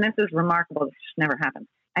had, and this is remarkable, this just never happened,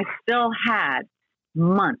 I still had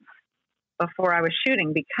months before I was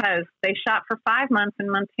shooting because they shot for 5 months in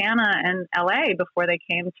Montana and LA before they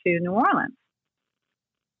came to New Orleans.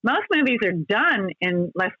 Most movies are done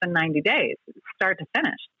in less than 90 days, start to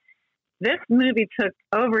finish. This movie took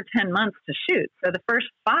over 10 months to shoot. So the first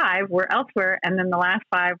 5 were elsewhere, and then the last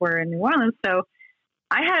 5 were in New Orleans. So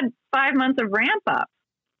I had 5 months of ramp up.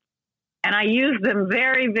 And I used them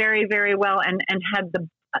very, very, very well and had the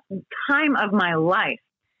time of my life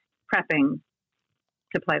prepping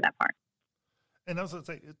to play that part. And I was going to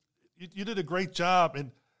say, you did a great job.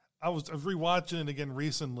 And I was rewatching it again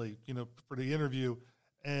recently, for the interview.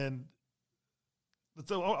 And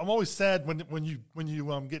so I'm always sad when you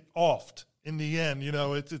get offed in the end.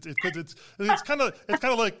 It's kind of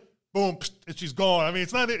like, boom, and she's gone. I mean,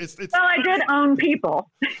 it's not. It's. Well, I did own people.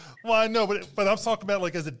 Well, I know, but I'm talking about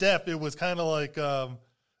like as a death, it was kind of like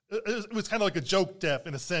it was kind of like a joke death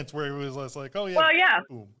in a sense, where it was less like, oh yeah. Well, yeah.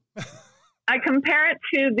 Boom. I compare it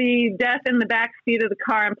to the death in the backseat of the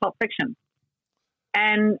car in Pulp Fiction,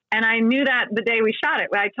 and I knew that the day we shot it.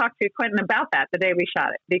 I talked to Quentin about that the day we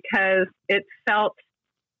shot it because it felt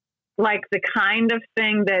like the kind of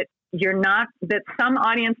thing that that some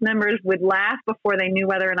audience members would laugh before they knew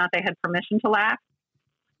whether or not they had permission to laugh.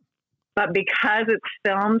 But because it's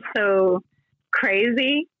filmed so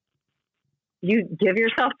crazy, you give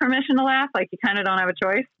yourself permission to laugh, like you kind of don't have a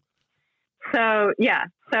choice. So, yeah.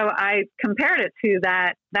 So I compared it to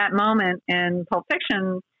that moment in Pulp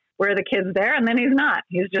Fiction where the kid's there and then he's not.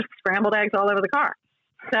 He's just scrambled eggs all over the car.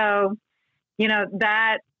 So,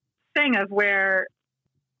 that thing of where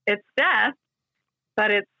it's death,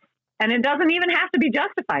 but and it doesn't even have to be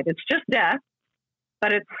justified. It's just death,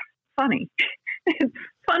 but it's funny. It's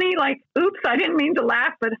funny, like, oops, I didn't mean to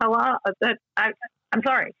laugh, but hello, I'm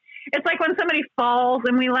sorry. It's like when somebody falls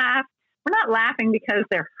and we laugh. We're not laughing because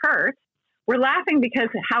they're hurt. We're laughing because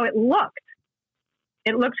how it looked.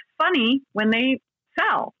 It looked funny when they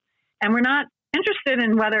fell. And we're not interested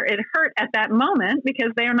in whether it hurt at that moment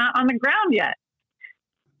because they are not on the ground yet.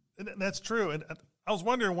 And that's true. And I was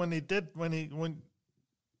wondering when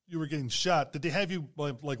you were getting shot, did they have you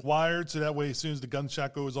like wired so that way as soon as the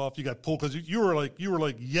gunshot goes off, you got pulled? Because you were like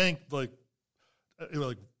yanked, like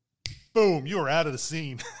boom, you were out of the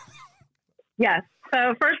scene. Yes.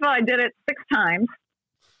 So first of all, I did it 6 times.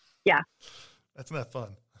 Yeah. That's not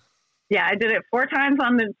fun. Yeah, I did it 4 times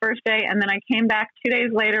on the first day, and then I came back 2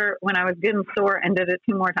 days later when I was getting sore and did it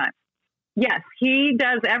 2 more times. Yes, he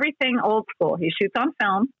does everything old school. He shoots on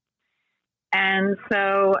film, and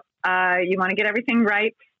so you want to get everything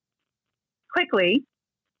right quickly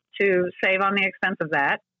to save on the expense of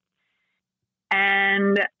that.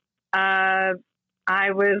 And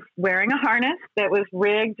I was wearing a harness that was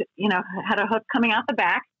rigged, had a hook coming out the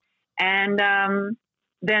back, and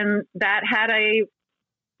then that had a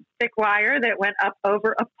thick wire that went up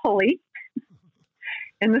over a pulley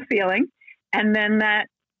in the ceiling. And then that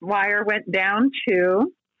wire went down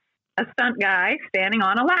to a stunt guy standing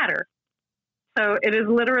on a ladder. So it is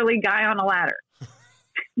literally guy on a ladder.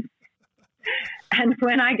 And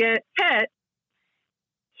when I get hit,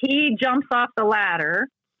 he jumps off the ladder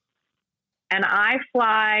and I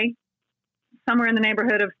fly somewhere in the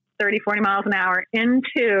neighborhood of 30, 40 miles an hour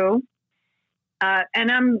into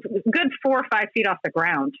and I'm good 4 or 5 feet off the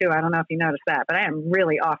ground too. I don't know if you noticed that, but I am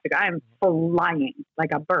really off the ground. I am flying like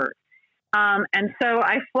a bird. And so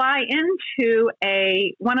I fly into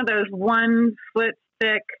one of those 1 foot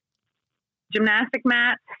thick gymnastic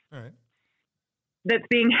mats that's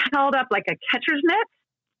being held up like a catcher's mitt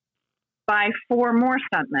by 4 more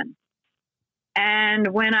stuntmen. And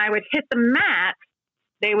when I would hit the mat,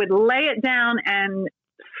 they would lay it down and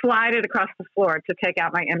slide it across the floor to take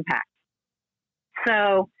out my impact.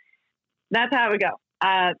 So that's how it would go.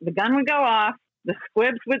 The gun would go off. The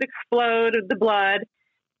squibs would explode with the blood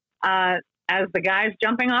as the guy's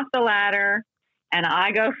jumping off the ladder. And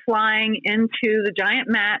I go flying into the giant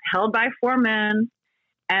mat held by 4 men.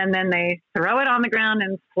 And then they throw it on the ground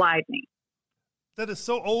and slide me. That is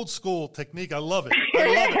so old school technique. I love it.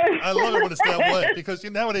 I love it when it's that way because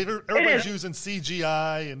nowadays everybody's using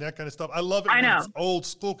CGI and that kind of stuff. I love it when it's old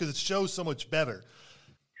school because it shows so much better.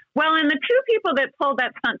 Well, and the 2 people that pulled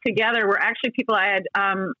that stunt together were actually people I had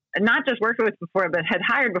not just worked with before, but had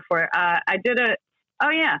hired before.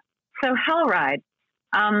 So Hell Ride.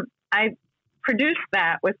 I produced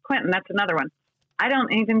that with Quentin. That's another one. I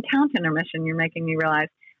don't even count Intermission. You're making me realize.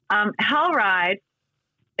 Hell Ride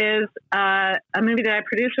is a movie that I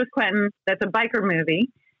produced with Quentin that's a biker movie,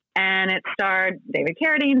 and it starred David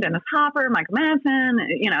Carradine, Dennis Hopper, Michael Madsen.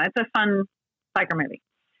 It's a fun biker movie.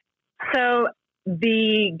 So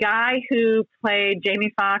the guy who played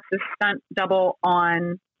Jamie Foxx's stunt double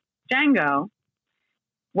on Django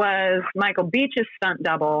was Michael Beach's stunt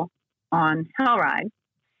double on Hell Ride,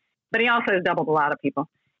 but he also doubled a lot of people.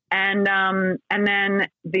 And then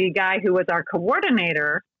the guy who was our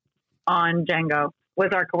coordinator on Django was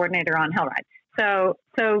our coordinator on Hell Ride.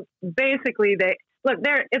 So basically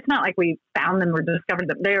it's not like we found them or discovered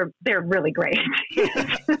them. They're really great.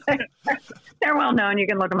 They're well known. You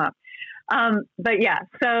can look them up. But yeah,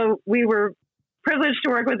 so we were privileged to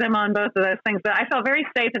work with them on both of those things, but I felt very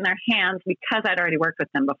safe in their hands because I'd already worked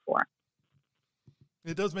with them before.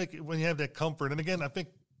 It does make it when you have that comfort. And again, I think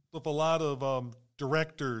with a lot of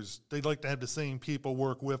directors, they like to have the same people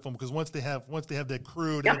work with them because once they have that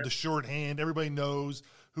crew, they have the shorthand, everybody knows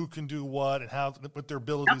who can do what and what their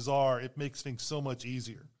abilities are. It makes things so much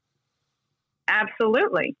easier.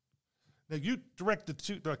 Absolutely. Now you directed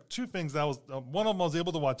 2 things that one of them I was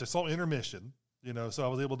able to watch. I saw Intermission, so I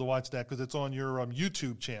was able to watch that because it's on your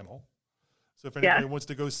YouTube channel. So if anybody wants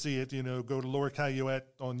to go see it, go to Laura Caillouette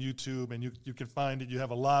on YouTube and you can find it. You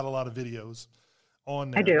have a lot of videos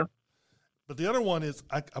on there. I do. But the other one is,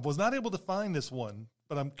 I was not able to find this one,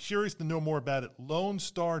 but I'm curious to know more about it. Lone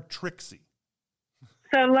Star Trixie.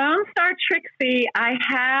 So Lone Star Trixie, I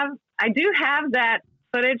do have that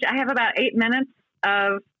footage. I have about 8 minutes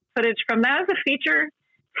of footage from that. It was a feature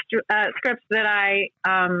script that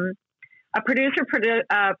a producer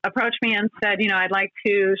approached me and said, I'd like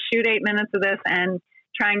to shoot 8 minutes of this and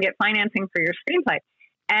try and get financing for your screenplay.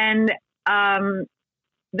 And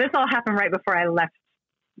this all happened right before I left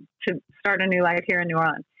to start a new life here in New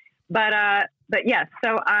Orleans. But yes,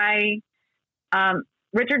 so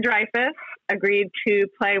Richard Dreyfuss agreed to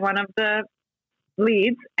play one of the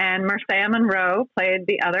leads and Marcia Monroe played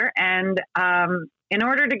the other. And in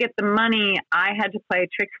order to get the money, I had to play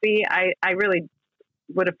Trixie. I really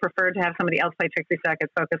would have preferred to have somebody else play Trixie so I could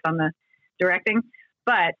focus on the directing.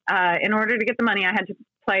 But in order to get the money, I had to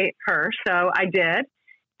play her. So I did.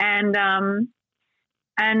 And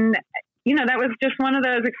that was just one of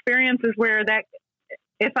those experiences where that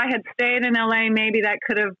if I had stayed in LA, maybe that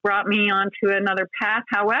could have brought me onto another path.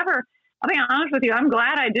 However, I'll be honest with you, I'm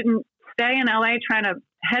glad I didn't stay in LA trying to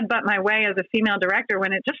headbutt my way as a female director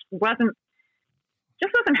when it just wasn't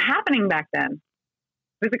happening back then.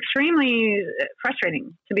 It was extremely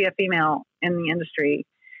frustrating to be a female in the industry.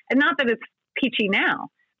 And not that it's peachy now,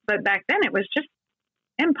 but back then it was just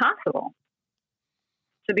impossible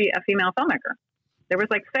to be a female filmmaker. There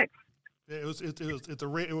was like 6. It was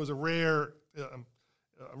a rare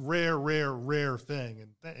thing,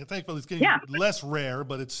 and thankfully it's getting less rare,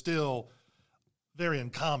 but it's still very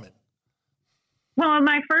uncommon. Well, in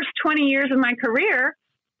my first 20 years of my career,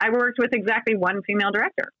 I worked with exactly one female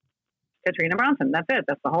director, Katrina Bronson. That's it.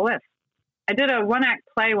 That's the whole list. I did a one-act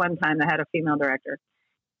play one time that had a female director,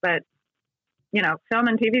 but film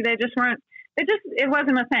and TV, it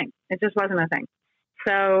wasn't a thing. It just wasn't a thing.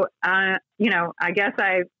 So, I guess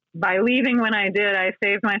by leaving when I did, I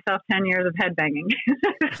saved myself 10 years of headbanging.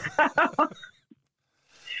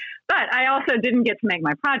 But I also didn't get to make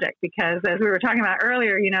my project because, as we were talking about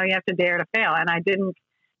earlier, you have to dare to fail. And I didn't.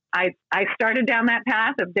 I started down that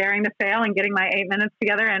path of daring to fail and getting my 8 minutes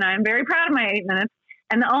together, and I'm very proud of my 8 minutes.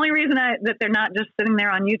 And the only reason that they're not just sitting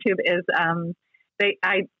there on YouTube is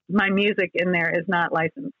my music in there is not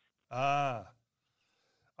licensed. I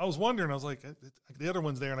was wondering. I was like, the other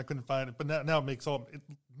one's there, and I couldn't find it. But now it makes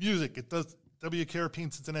music. It does. WKRP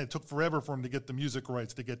in Cincinnati, it took forever for them to get the music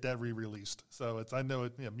rights to get that re-released. So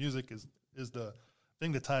music is the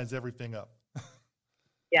thing that ties everything up.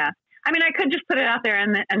 Yeah. I mean, I could just put it out there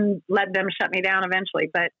and let them shut me down eventually,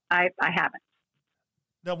 but I haven't.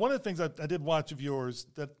 Now, one of the things I did watch of yours,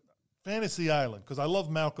 that Fantasy Island, because I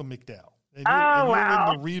love Malcolm McDowell. And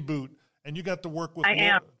wow. You're in the reboot, and you got to work with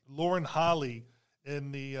Lauren Holly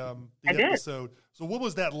in the episode. So what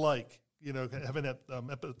was that like? Having that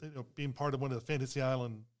being part of one of the Fantasy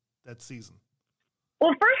Island that season.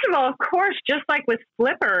 Well, first of all, of course, just like with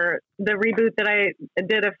Flipper, the reboot that I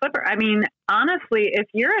did of Flipper, I mean, honestly, if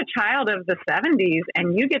you're a child of the 70s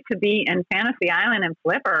and you get to be in Fantasy Island and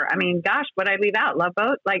Flipper, I mean, gosh, what I leave out? Love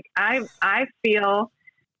Boat? Like, I feel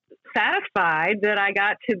satisfied that I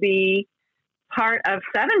got to be part of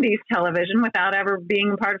 70s television without ever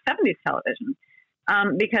being part of 70s television.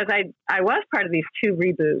 Because I was part of these 2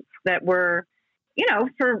 reboots that were,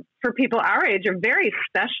 for people our age, a very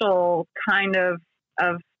special kind of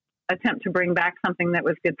attempt to bring back something that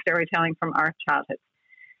was good storytelling from our childhood.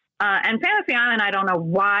 And Fantasy Island, I don't know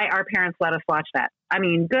why our parents let us watch that. I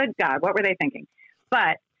mean, good God, what were they thinking?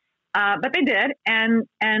 But they did. And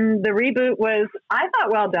the reboot was, I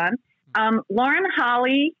thought, well done. Lauren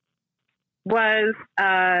Holly was,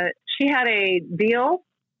 she had a deal.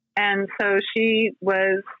 And so she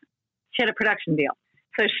had a production deal.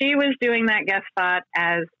 So she was doing that guest spot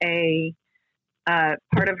as a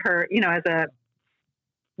part of her, as a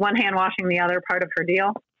one hand washing the other part of her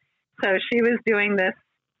deal. So she was doing this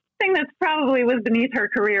thing that probably was beneath her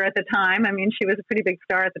career at the time. I mean, she was a pretty big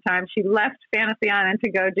star at the time. She left Fantasy Island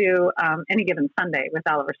to go do Any Given Sunday with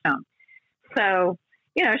Oliver Stone. So,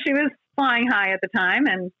 she was flying high at the time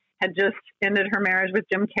and had just ended her marriage with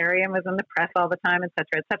Jim Carrey and was in the press all the time, et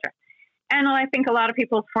cetera, et cetera. And I think a lot of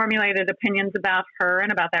people formulated opinions about her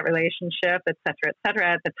and about that relationship, et cetera,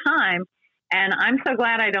 at the time. And I'm so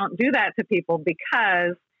glad I don't do that to people,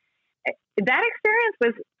 because that experience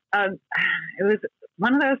was, it was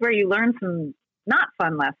one of those where you learn some not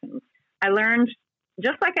fun lessons. I learned,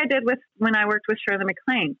 just like I did when I worked with Shirley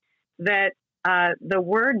MacLaine, that the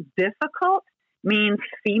word difficult means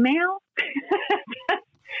female.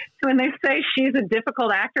 So when they say she's a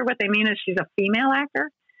difficult actor, what they mean is she's a female actor,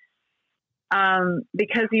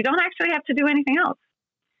 because you don't actually have to do anything else.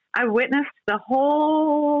 I witnessed the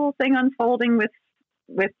whole thing unfolding with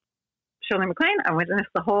Shirley MacLaine. I witnessed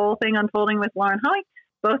the whole thing unfolding with Lauren Holly.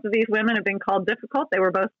 Both of these women have been called difficult. They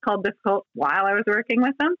were both called difficult while I was working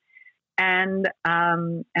with them, and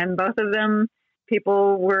both of them,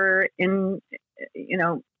 people were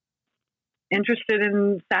interested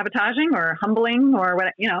in sabotaging or humbling or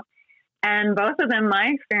what, and both of them,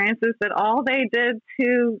 my experience is that all they did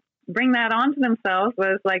to bring that onto themselves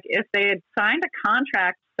was, like, if they had signed a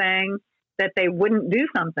contract saying that they wouldn't do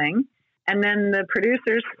something, and then the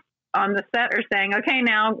producers on the set are saying, okay,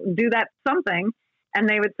 now do that something. And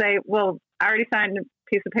they would say, well, I already signed a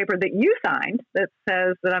piece of paper that you signed that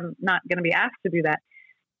says that I'm not going to be asked to do that.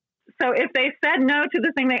 So if they said no to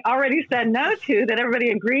the thing they already said no to, that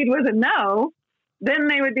everybody agreed was a no, then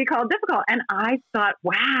they would be called difficult. And I thought,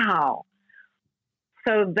 wow.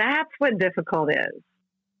 So that's what difficult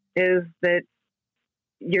is that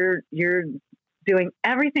you're doing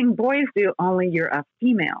everything boys do, only you're a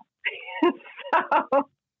female.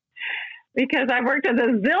 because I've worked with a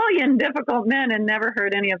zillion difficult men and never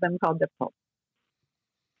heard any of them called difficult.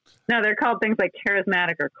 No, they're called things like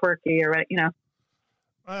charismatic or quirky or, you know.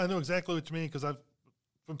 I know exactly what you mean, because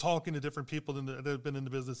from talking to different people that have been in the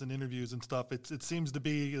business and interviews and stuff, it seems to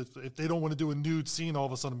be if they don't want to do a nude scene all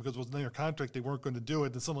of a sudden because it was in their contract, they weren't going to do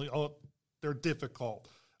it, then suddenly, oh, they're difficult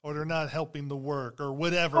or they're not helping the work or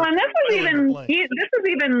whatever. Well, and this was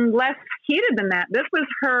even less heated than that. This was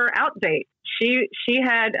her out date. She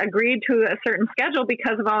had agreed to a certain schedule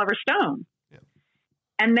because of Oliver Stone. Yeah.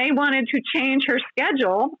 And they wanted to change her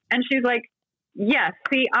schedule. And she's like, yes,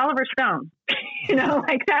 see, Oliver Stone, you know,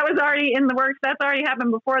 like that was already in the works. That's already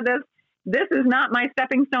happened before this. This is not my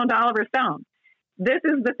stepping stone to Oliver Stone. This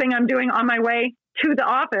is the thing I'm doing on my way to the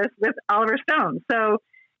office with Oliver Stone. So,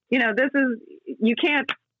 you know, you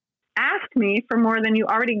can't ask me for more than you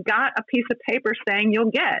already got a piece of paper saying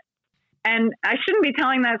you'll get. And I shouldn't be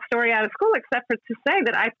telling that story out of school, except for to say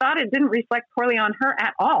that I thought it didn't reflect poorly on her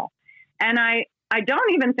at all. And I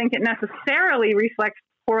don't even think it necessarily reflects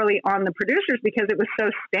poorly on the producers, because it was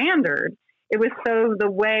so standard. It was so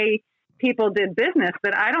the way people did business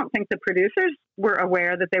that I don't think the producers were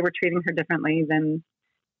aware that they were treating her differently than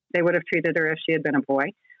they would have treated her if she had been a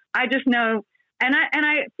boy. I just know, and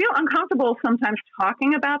I feel uncomfortable sometimes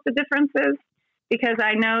talking about the differences, because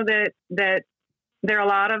I know that there are a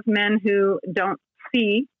lot of men who don't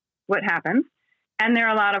see what happens, and there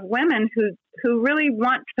are a lot of women who really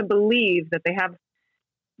want to believe that they have,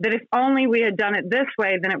 that if only we had done it this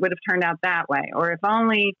way, then it would have turned out that way. Or if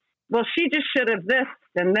only, well, she just should have this,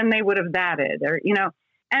 and then they would have thatted, or, you know,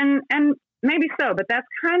 and maybe so, but that's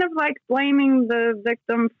kind of like blaming the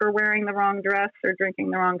victim for wearing the wrong dress or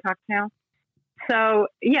drinking the wrong cocktail. So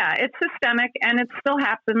yeah, it's systemic and it still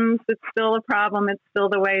happens. It's still a problem. It's still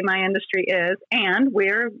the way my industry is. And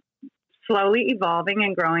we're slowly evolving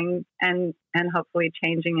and growing and hopefully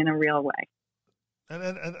changing in a real way.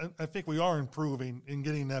 And I think we are improving and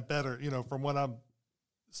getting that better, you know, from what I'm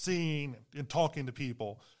seeing and talking to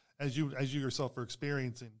people as you yourself are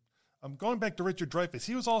experiencing. Going back to Richard Dreyfuss,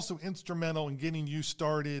 he was also instrumental in getting you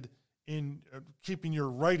started in keeping your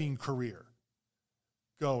writing career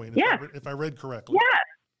going, if I read correctly. Yes.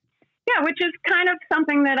 Yeah, which is kind of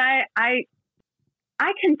something that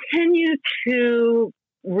I continue to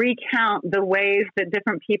recount the ways that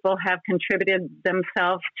different people have contributed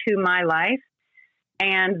themselves to my life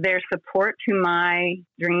and their support to my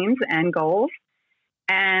dreams and goals.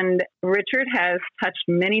 And Richard has touched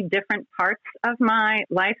many different parts of my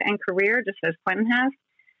life and career, just as Quentin has.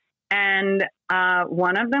 And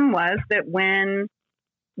one of them was that when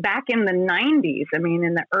back in the 90s,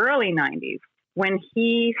 in the early 90s, when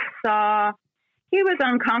he was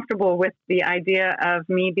uncomfortable with the idea of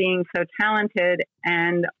me being so talented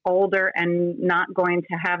and older and not going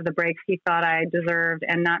to have the breaks he thought I deserved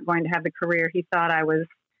and not going to have the career he thought I was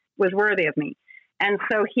worthy of me. And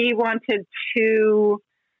so he wanted to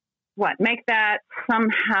make that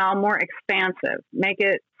somehow more expansive, make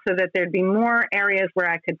it so that there'd be more areas where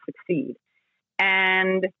I could succeed.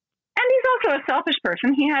 And he's also a selfish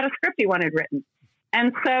person. He had a script he wanted written.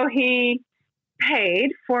 And so he paid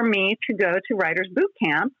for me to go to Writers Boot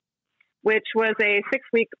Camp, which was a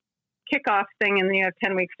 6-week kickoff thing, and you have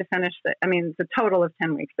 10 weeks to finish it. It's a total of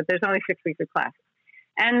 10 weeks, but there's only 6 weeks of classes.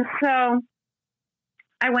 And so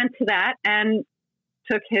I went to that and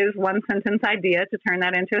took his one-sentence idea to turn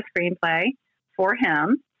that into a screenplay for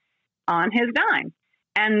him on his dime.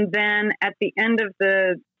 And then at the end of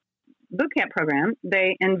the boot camp program,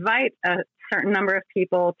 they invite a certain number of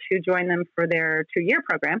people to join them for their 2-year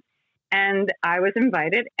program. And I was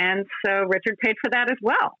invited. And so Richard paid for that as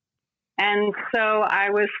well. And so I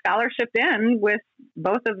was scholarshiped in with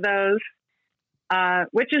both of those,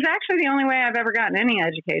 which is actually the only way I've ever gotten any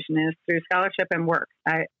education, is through scholarship and work.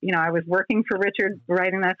 I was working for Richard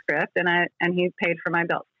writing that script, and he paid for my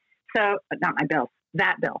bills. So not my bills,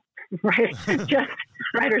 that bill, right? Just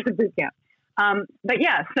Writers at Boot Camp. But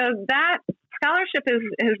yeah, so that scholarship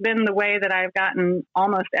has been the way that I've gotten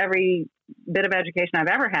almost every bit of education I've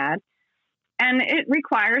ever had. And it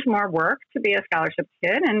requires more work to be a scholarship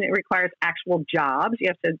kid, and it requires actual jobs. You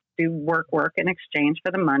have to do work in exchange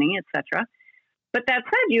for the money, etc. But that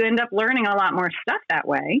said, you end up learning a lot more stuff that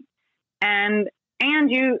way. And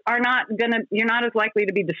you're not as likely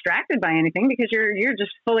to be distracted by anything because you're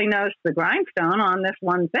just fully nose to the grindstone on this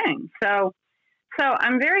one thing. So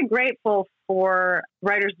I'm very grateful for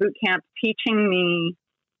Writers Boot Camp teaching me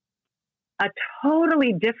a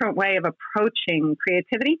totally different way of approaching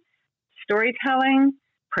creativity, storytelling,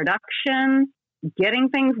 production, getting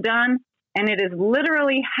things done. And it is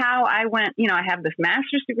literally how I went, I have this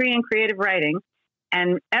master's degree in creative writing,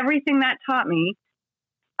 and everything that taught me,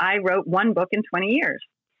 I wrote one book in 20 years.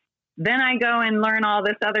 Then I go and learn all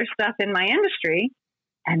this other stuff in my industry,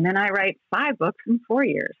 and then I write 5 books in 4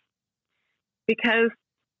 years. Because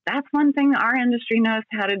that's one thing our industry knows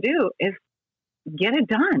how to do is get it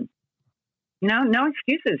done. No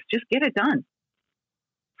excuses, just get it done.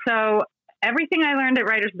 So everything I learned at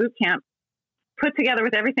Writers Boot Camp, put together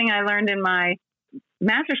with everything I learned in my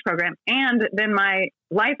master's program, and then my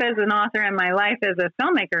life as an author and my life as a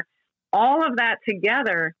filmmaker, all of that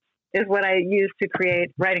together is what I use to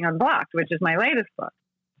create Writing Unblocked, which is my latest book.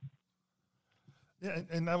 Yeah,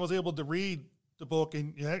 and I was able to read the book,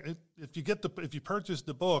 and if you purchase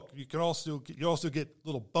the book, you also get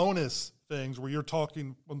little bonus things where you're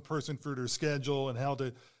talking one person through their schedule and how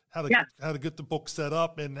to get the book set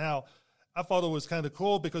up. And now I thought it was kind of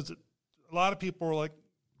cool because a lot of people are like,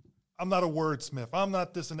 I'm not a wordsmith, I'm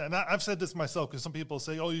not this and that. And I've said this myself, because some people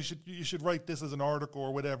say, oh, you should write this as an article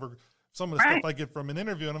or whatever. Some of the stuff I get from an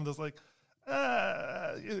interview, and I'm just like,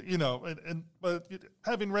 but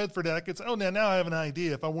having read for that, it's, now I have an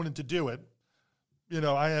idea. If I wanted to do it,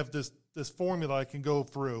 I have this formula I can go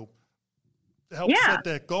through to help set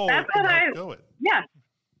that goal. That's what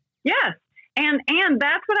Yes. And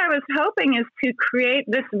that's what I was hoping, is to create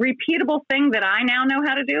this repeatable thing that I now know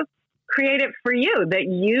how to do, create it for you, that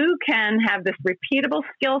you can have this repeatable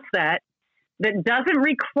skill set that doesn't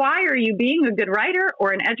require you being a good writer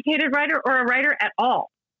or an educated writer or a writer at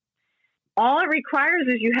all. All it requires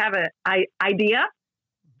is you have an idea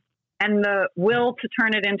and the will to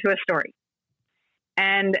turn it into a story.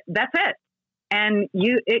 And that's it. And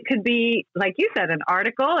it could be, like you said, an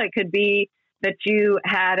article. It could be that you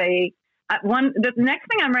had the next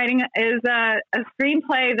thing I'm writing is a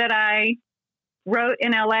screenplay that I wrote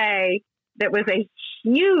in LA that was a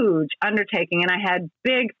huge undertaking, and I had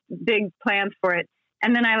big plans for it.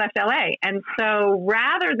 And then I left LA. And so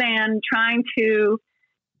rather than trying to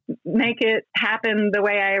make it happen the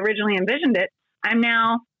way I originally envisioned it, I'm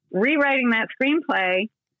now rewriting that screenplay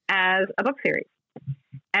as a book series.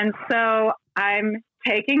 And so I'm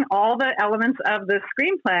taking all the elements of the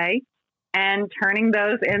screenplay and turning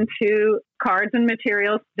those into cards and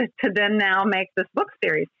materials to then now make this book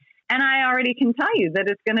series. And I already can tell you that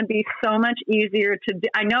it's going to be so much easier to do.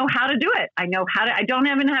 I know how to do it. I don't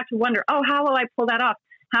even have to wonder, how will I pull that off?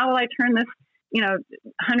 How will I turn this,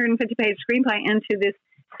 150-page screenplay into this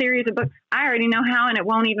series of books? I already know how, and it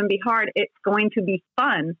won't even be hard. It's going to be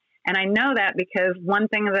fun. And I know that because one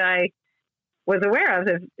thing that I was aware of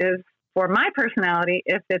is for my personality,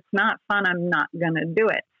 if it's not fun, I'm not going to do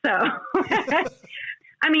it. So,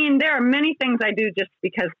 I mean, there are many things I do just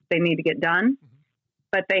because they need to get done,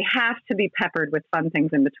 but they have to be peppered with fun things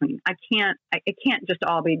in between. It can't just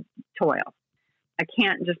all be toil. I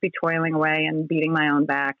can't just be toiling away and beating my own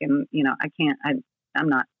back. And,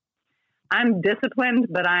 I'm disciplined,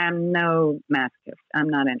 but I am no masochist. I'm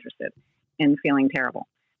not interested in feeling terrible.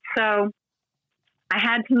 So I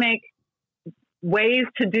had to make ways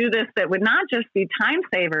to do this that would not just be time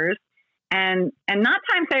savers and not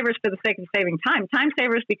time savers for the sake of saving time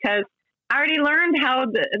savers because I already learned how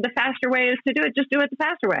the faster way is to do it. Just do it the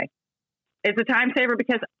faster way. It's a time saver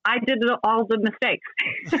because I did all the mistakes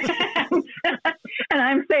and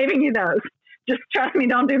I'm saving you those. Just trust me.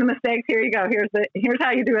 Don't do the mistakes. Here you go. Here's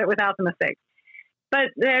how you do it without the mistakes.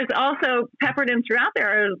 But there's also peppered in throughout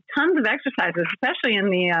there are tons of exercises, especially in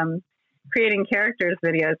the creating characters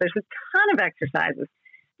videos. There's a ton of exercises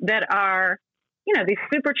that are, these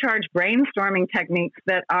supercharged brainstorming techniques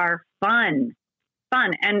that are fun.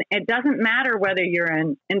 And it doesn't matter whether you're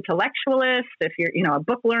an intellectualist, if you're, a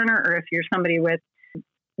book learner, or if you're somebody with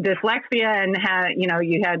dyslexia and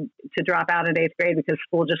you had to drop out in 8th grade because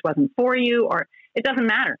school just wasn't for you, or it doesn't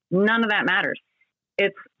matter. None of that matters.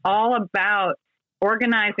 It's all about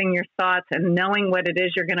organizing your thoughts and knowing what it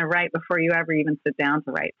is you're going to write before you ever even sit down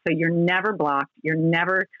to write. So you're never blocked. You're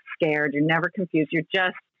never scared. You're never confused. You're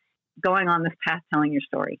just going on this path telling your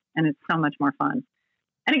story. And it's so much more fun.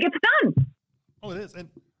 And it gets done. Oh, it is. And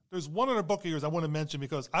there's one other book of yours I want to mention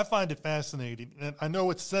because I find it fascinating. And I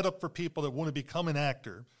know it's set up for people that want to become an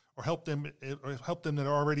actor or help them that are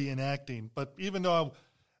already in acting. But even though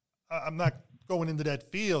I'm not going into that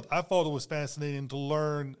field, I thought it was fascinating to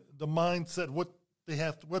learn the mindset, what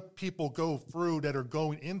what people go through that are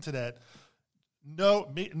going into that. No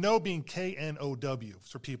being KNOW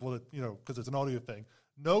for people that, because it's an audio thing.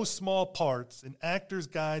 No small parts, an actor's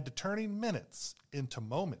guide to turning minutes into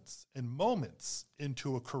moments and moments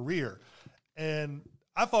into a career. And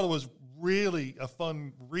I thought it was really a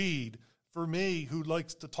fun read for me who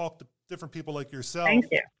likes to talk to different people like yourself. Thank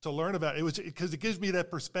you. To learn about it. Because it gives me that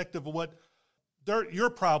perspective of what you're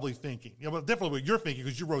probably thinking, well, definitely what you're thinking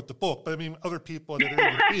because you wrote the book, but I mean, other people that are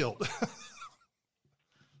in the field.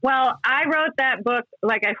 Well, I wrote that book,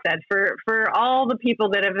 like I said, for all the people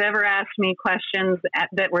that have ever asked me questions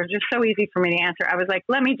that were just so easy for me to answer. I was like,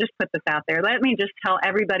 let me just put this out there. Let me just tell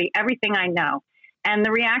everybody everything I know. And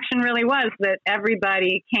the reaction really was that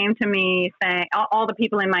everybody came to me saying, all the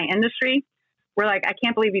people in my industry were like, I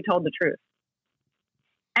can't believe you told the truth.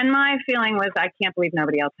 And my feeling was, I can't believe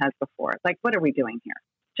nobody else has before. Like, what are we doing here?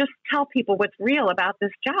 Just tell people what's real about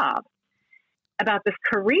this job, about this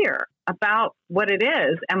career, about what it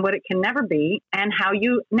is and what it can never be and how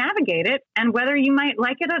you navigate it and whether you might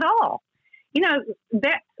like it at all. You know,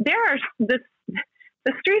 there are the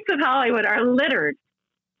streets of Hollywood are littered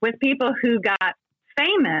with people who got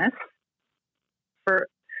famous for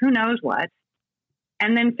who knows what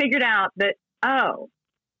and then figured out that, oh,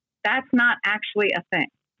 that's not actually a thing.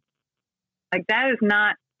 Like that's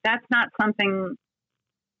not something,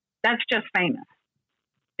 that's just famous.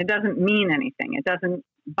 It doesn't mean anything. It doesn't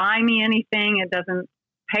buy me anything. It doesn't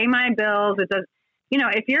pay my bills. It does, you know,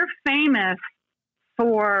 if you're famous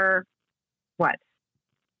for what?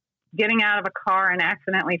 Getting out of a car and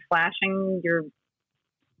accidentally flashing your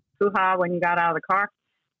hoo-ha when you got out of the car,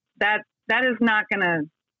 that is not going to.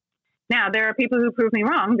 Now, there are people who prove me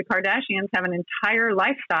wrong. The Kardashians have an entire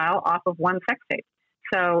lifestyle off of one sex tape.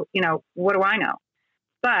 So, you know, what do I know?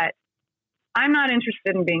 But I'm not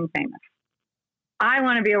interested in being famous. I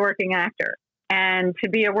want to be a working actor. And to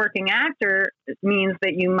be a working actor means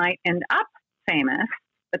that you might end up famous,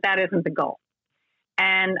 but that isn't the goal.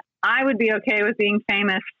 And I would be okay with being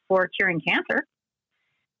famous for curing cancer.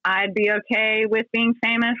 I'd be okay with being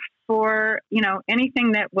famous for, you know,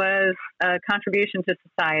 anything that was a contribution to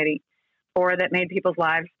society or that made people's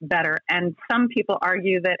lives better. And some people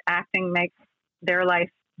argue that acting makes their life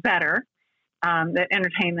better, that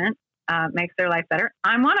entertainment makes their life better.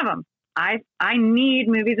 I'm one of them. I need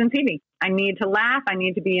movies and TV. I need to laugh. I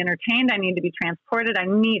need to be entertained. I need to be transported. I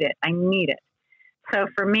need it. So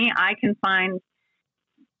for me, I can find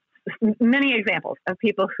many examples of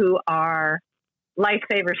people who are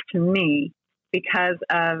lifesavers to me because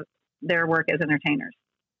of their work as entertainers.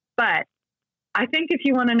 But I think if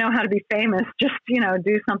you want to know how to be famous, just, you know,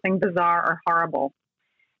 do something bizarre or horrible.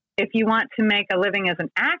 If you want to make a living as an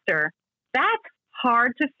actor, that's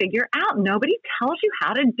hard to figure out. Nobody tells you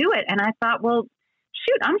how to do it. And I thought, well,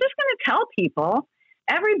 shoot, I'm just going to tell people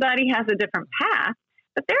everybody has a different path,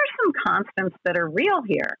 but there are some constants that are real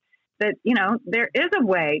here that, you know, there is a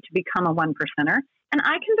way to become a 1%er and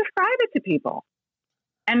I can describe it to people.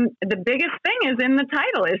 And the biggest thing is in the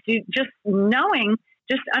title is you just knowing,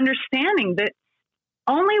 just understanding that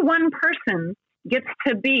only one person gets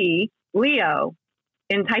to be Leo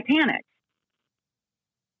in Titanic.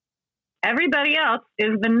 Everybody else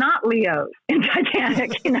is the not Leos in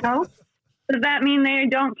Titanic, you know? Does that mean they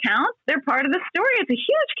don't count? They're part of the story. It's a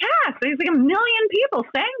huge cast. There's like 1 million people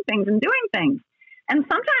saying things and doing things. And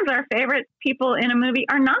sometimes our favorite people in a movie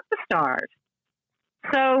are not the stars.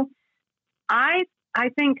 So I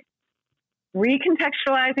think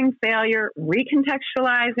recontextualizing failure,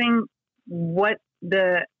 recontextualizing what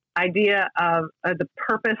the idea of the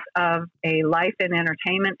purpose of a life in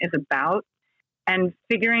entertainment is about, and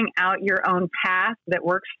figuring out your own path that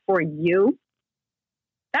works for you,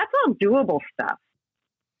 that's all doable stuff.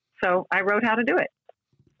 So I wrote how to do it.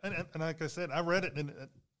 And like I said, I read it, and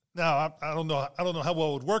now I don't know how well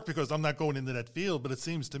it would work because I'm not going into that field, but it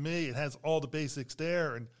seems to me it has all the basics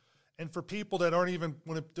there. And for people that don't even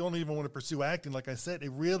want to pursue acting, like I said,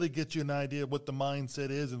 it really gets you an idea of what the mindset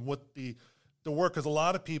is and what the work. Because a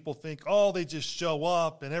lot of people think, oh, they just show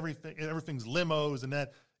up and everything's limos and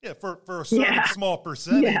that. Yeah, for a certain small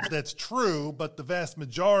percentage, that's true, but the vast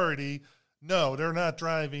majority, no, they're not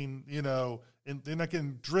driving, you know, and they're not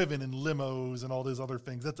getting driven in limos and all those other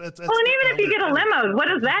things. That's well, and even if you get a limo, what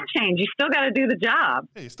does that change? You still got to do the job.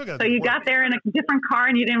 Yeah, you still got. So you got there in a different car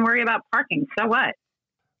and you didn't worry about parking. So what?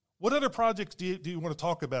 What other projects do you want to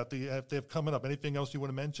talk about? If they have coming up, anything else you want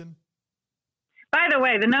to mention? By the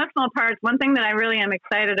way, the No Small Parts, one thing that I really am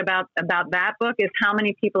excited about that book is how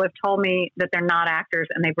many people have told me that they're not actors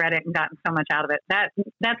and they've read it and gotten so much out of it.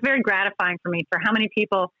 That's very gratifying for me, for how many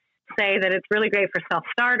people say that it's really great for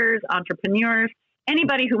self-starters, entrepreneurs,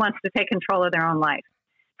 anybody who wants to take control of their own life.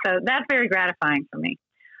 So that's very gratifying for me.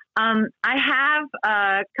 I have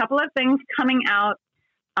a couple of things coming out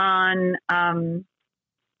on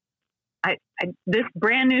this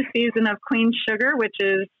brand new season of Queen Sugar, which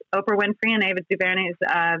is Oprah Winfrey and Ava DuVernay's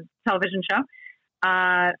television show.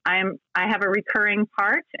 I have a recurring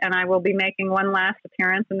part, and I will be making one last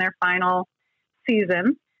appearance in their final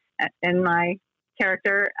season in my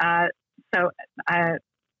character. So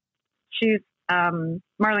she's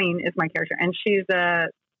Marlene is my character, and she's a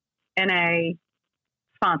NA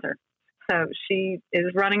sponsor. So she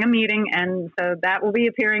is running a meeting, and so that will be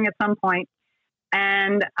appearing at some point.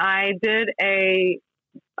 And I did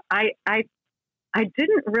I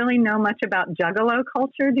didn't really know much about Juggalo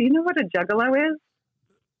culture. Do you know what a Juggalo is?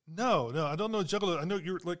 No, I don't know Juggalo. I know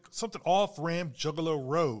you're like something off-ramp Juggalo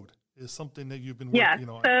Road is something that you've been working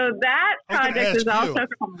on. So that project is also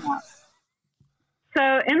coming up.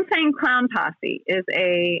 So Insane Clown Posse is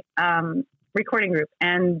a recording group,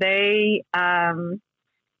 and they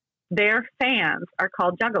their fans are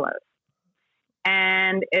called Juggalos.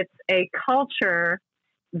 And it's a culture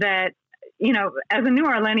that, you know, as a New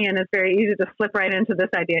Orleanian, it's very easy to slip right into this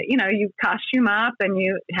idea. You know, you costume up and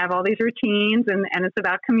you have all these routines, and it's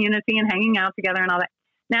about community and hanging out together and all that.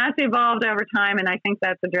 Now it's evolved over time, and I think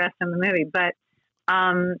that's addressed in the movie. But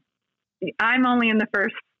I'm only in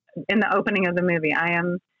the opening of the movie. I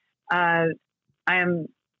am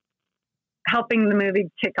helping the movie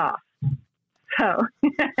kick off. So.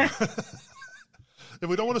 If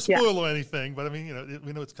we don't want to spoil anything, but I mean, you know,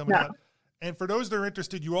 we know it's coming out. And for those that are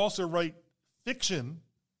interested, you also write fiction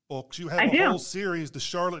books. You have a whole series, the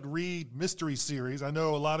Charlotte Reed Mystery Series. I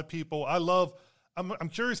know a lot of people. I'm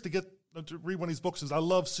curious to read one of these books. I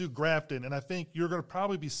love Sue Grafton, and I think you're going to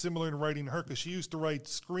probably be similar in writing her, because she used to write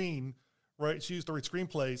screenplays,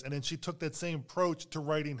 and then she took that same approach to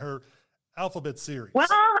writing her Alphabet series. Well,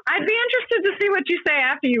 I'd be interested to see what you say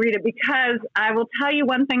after you read it, because I will tell you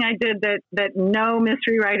one thing I did that no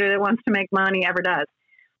mystery writer that wants to make money ever does.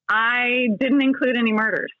 I didn't include any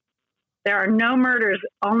murders. There are no murders,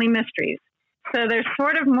 only mysteries. So they're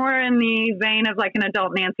sort of more in the vein of like an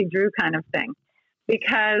adult Nancy Drew kind of thing,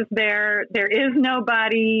 because there is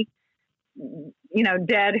nobody, you know,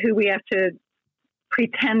 dead who we have to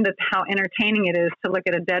pretend that's how entertaining it is to look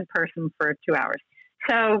at a dead person for 2 hours.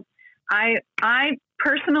 So I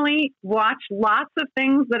personally watch lots of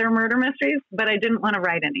things that are murder mysteries, but I didn't want to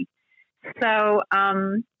write any. So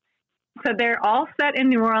they're all set in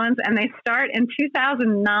New Orleans, and they start in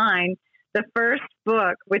 2009. The first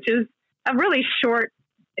book, which is a really short,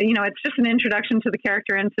 you know, it's just an introduction to the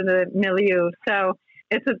character and to the milieu. So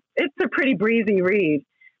it's a pretty breezy read.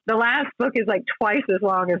 The last book is like twice as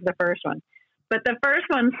long as the first one. But the first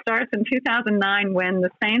one starts in 2009 when the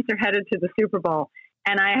Saints are headed to the Super Bowl.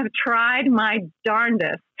 And I have tried my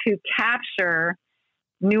darndest to capture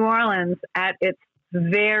New Orleans at its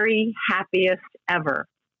very happiest ever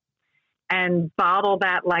and bottle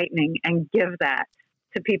that lightning and give that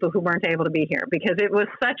to people who weren't able to be here, because it was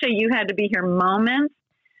such a you had to be here moment.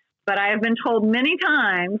 But I have been told many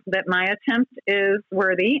times that my attempt is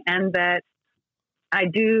worthy, and that I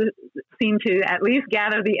do seem to at least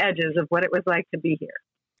gather the edges of what it was like to be here.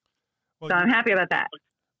 Well, so I'm happy about that.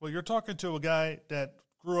 Well, you're talking to a guy that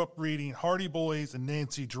grew up reading Hardy Boys and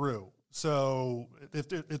Nancy Drew. So if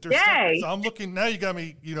there's so I'm looking, now you got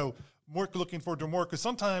me, you know, more looking forward to more, because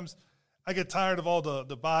sometimes I get tired of all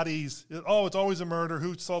the bodies. It's always a murder.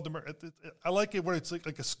 Who solved the murder? I like it where it's like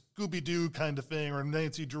a Scooby-Doo kind of thing, or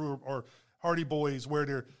Nancy Drew or Hardy Boys,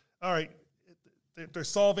 where they're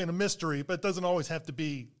solving a mystery, but it doesn't always have to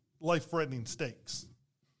be life-threatening stakes.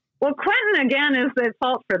 Well, Quentin, again, is at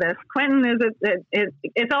fault for this. Quentin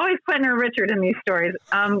it's always Quentin or Richard in these stories.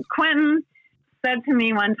 Quentin said to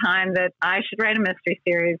me one time that I should write a mystery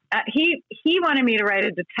series. He wanted me to write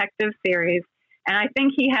a detective series, and I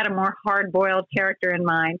think he had a more hard-boiled character in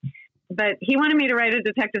mind. But he wanted me to write a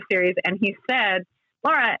detective series, and he said,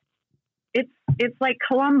 Laura, it's like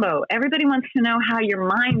Columbo. Everybody wants to know how your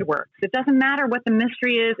mind works. It doesn't matter what the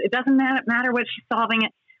mystery is. It doesn't matter what she's solving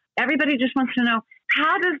it. Everybody just wants to know,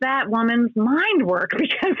 how does that woman's mind work?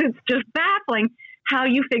 Because it's just baffling how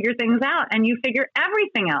you figure things out, and you figure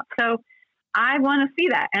everything out. So I want to see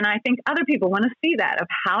that. And I think other people want to see that, of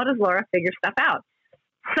how does Laura figure stuff out?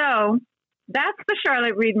 So that's the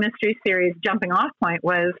Charlotte Reed Mystery Series jumping off point,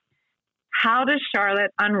 was how does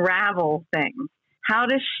Charlotte unravel things? How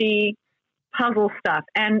does she puzzle stuff?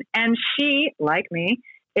 And she, like me,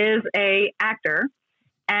 is a actor.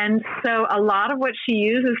 And so a lot of what she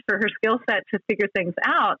uses for her skill set to figure things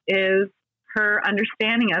out is her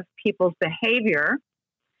understanding of people's behavior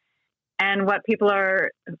and what people's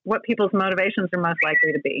motivations are most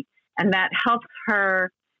likely to be. And that helps her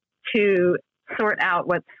to sort out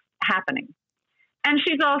what's happening. And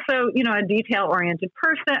she's also, you know, a detail-oriented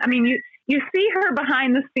person. I mean, you see her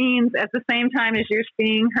behind the scenes at the same time as you're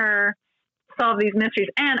seeing her solve these mysteries.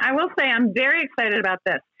 And I will say I'm very excited about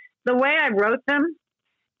this. The way I wrote them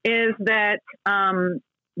is that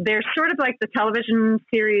they're sort of like the television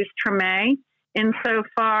series Treme,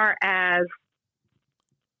 insofar as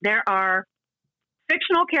there are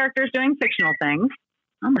fictional characters doing fictional things.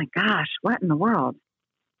 Oh my gosh, what in the world?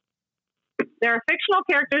 There are fictional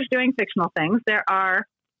characters doing fictional things. There are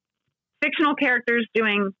fictional characters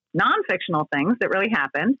doing non-fictional things that really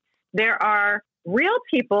happened. There are real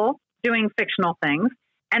people doing fictional things,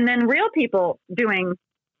 and then real people doing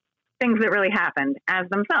things that really happened as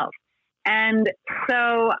themselves. And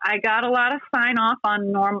so I got a lot of sign off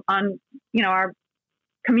on our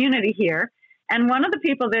community here. And one of the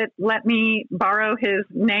people that let me borrow his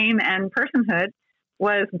name and personhood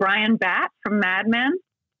was Brian Batt from Mad Men.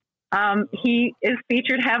 He is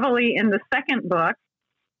featured heavily in the second book,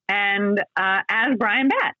 and as Brian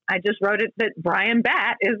Batt. I just wrote it that Brian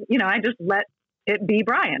Batt is, I just let it be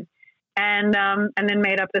Brian, and then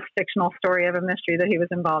made up this fictional story of a mystery that he was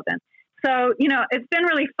involved in. So, it's been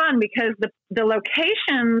really fun because the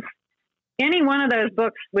locations, any one of those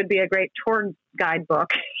books would be a great tour guide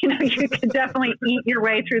book. You could definitely eat your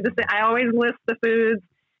way through I always list the foods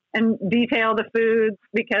and detail the foods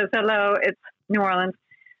because, hello, it's New Orleans.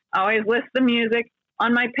 I always list the music.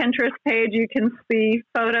 On my Pinterest page, you can see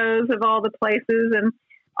photos of all the places. And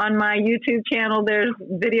on my YouTube channel, there's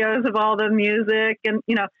videos of all the music. And,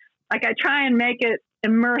 I try and make it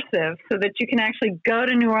immersive so that you can actually go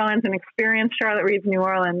to New Orleans and experience Charlotte Reed's New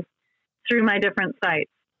Orleans through my different sites.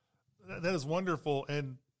 That is wonderful.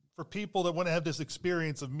 And for people that want to have this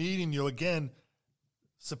experience of meeting you again,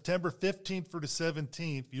 September 15th through the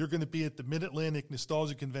 17th, you're going to be at the Mid-Atlantic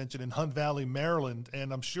Nostalgia Convention in Hunt Valley, Maryland.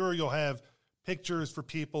 And I'm sure you'll have pictures for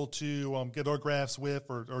people to get autographs with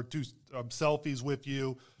or do selfies with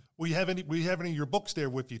you. Will you have any of your books there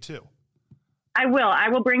with you too? I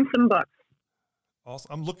will bring some books.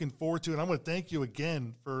 Awesome. I'm looking forward to it. I'm going to thank you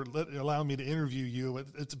again for allowing me to interview you.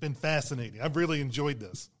 It's been fascinating. I've really enjoyed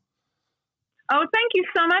this. Oh, thank you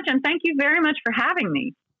so much. And thank you very much for having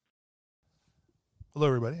me. Hello,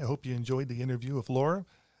 everybody. I hope you enjoyed the interview with Laura.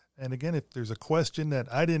 And again, if there's a question that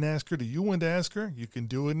I didn't ask her that you want to ask her, you can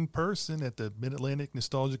do it in person at the Mid-Atlantic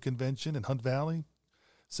Nostalgia Convention in Hunt Valley,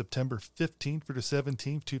 September 15th through the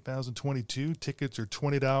 17th, 2022. Tickets are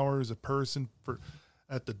 $20 a person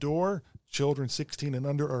at the door. Children 16 and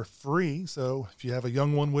under are free. So if you have a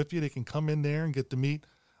young one with you, they can come in there and get to meet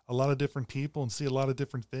a lot of different people and see a lot of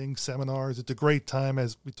different things, seminars. It's a great time,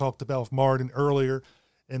 as we talked about with Martin earlier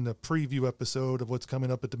in the preview episode of what's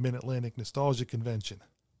coming up at the Mid-Atlantic Nostalgia Convention.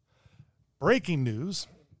 Breaking news.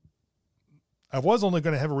 I was only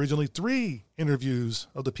going to have originally 3 interviews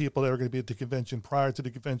of the people that were going to be at the convention prior to the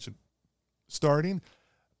convention starting,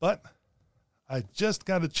 but I just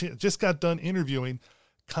got done interviewing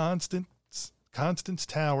Constance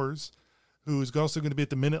Towers, who's also going to be at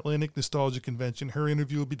the Mid-Atlantic Nostalgia Convention. Her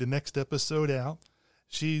interview will be the next episode out.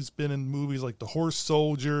 She's been in movies like The Horse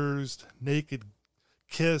Soldiers, Naked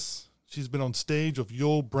Kiss. She's been on stage with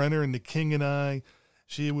Yul Brynner and The King and I.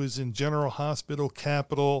 She was in General Hospital,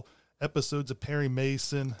 Capital, episodes of Perry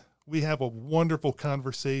Mason. We have a wonderful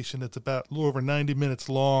conversation. It's about a little over 90 minutes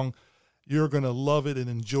long. You're going to love it and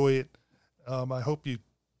enjoy it. I hope you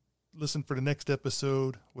listen for the next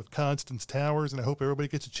episode with Constance Towers, and I hope everybody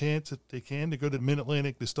gets a chance, if they can, to go to the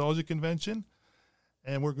Mid-Atlantic Nostalgia Convention.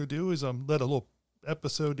 And what we're going to do is let a little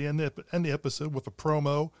episode end the episode with a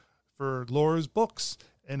promo for Laura's books.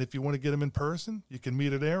 And if you want to get them in person, you can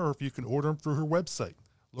meet her there, or if you can order them through her website,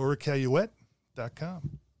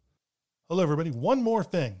 lauracaillouette.com. Hello, everybody. One more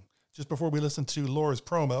thing, just before we listen to Laura's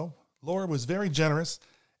promo. Laura was very generous,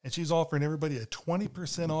 and she's offering everybody a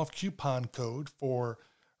 20% off coupon code for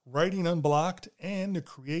Writing Unblocked and the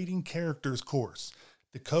Creating Characters course.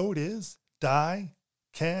 The code is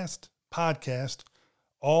DIECAST podcast,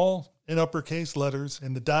 all in uppercase letters,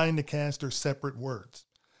 and the die and the cast are separate words.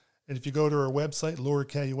 And if you go to our website,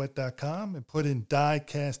 lauracaillouette.com, and put in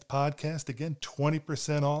DIECAST podcast, again,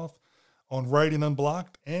 20% off on Writing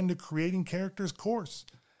Unblocked and the Creating Characters course.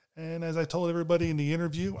 And as I told everybody in the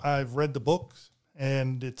interview, I've read the books,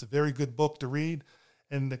 and it's a very good book to read.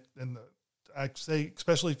 And I say,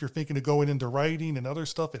 especially if you're thinking of going into writing and other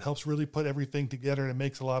stuff, it helps really put everything together, and it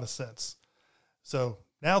makes a lot of sense. So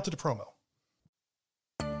now to the promo.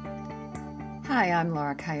 Hi, I'm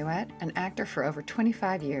Laura Caillouette, an actor for over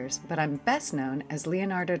 25 years, but I'm best known as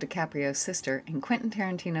Leonardo DiCaprio's sister in Quentin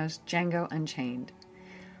Tarantino's Django Unchained.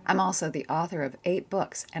 I'm also the author of 8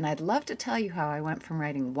 books, and I'd love to tell you how I went from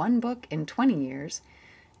writing 1 book in 20 years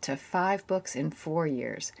to 5 books in 4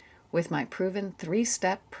 years with my proven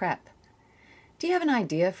 3-step prep. Do you have an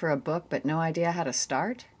idea for a book but no idea how to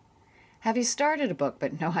start? Have you started a book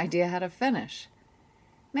but no idea how to finish?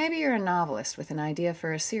 Maybe you're a novelist with an idea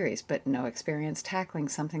for a series but no experience tackling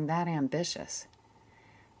something that ambitious.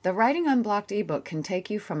 The Writing Unblocked ebook can take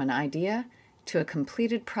you from an idea to a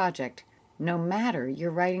completed project, no matter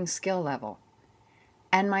your writing skill level.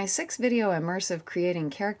 And my 6-video immersive Creating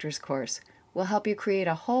Characters course will help you create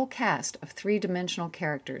a whole cast of 3-dimensional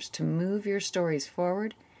characters to move your stories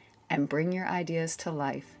forward and bring your ideas to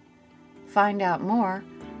life. Find out more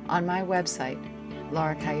on my website,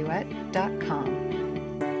 lauracayuette.com.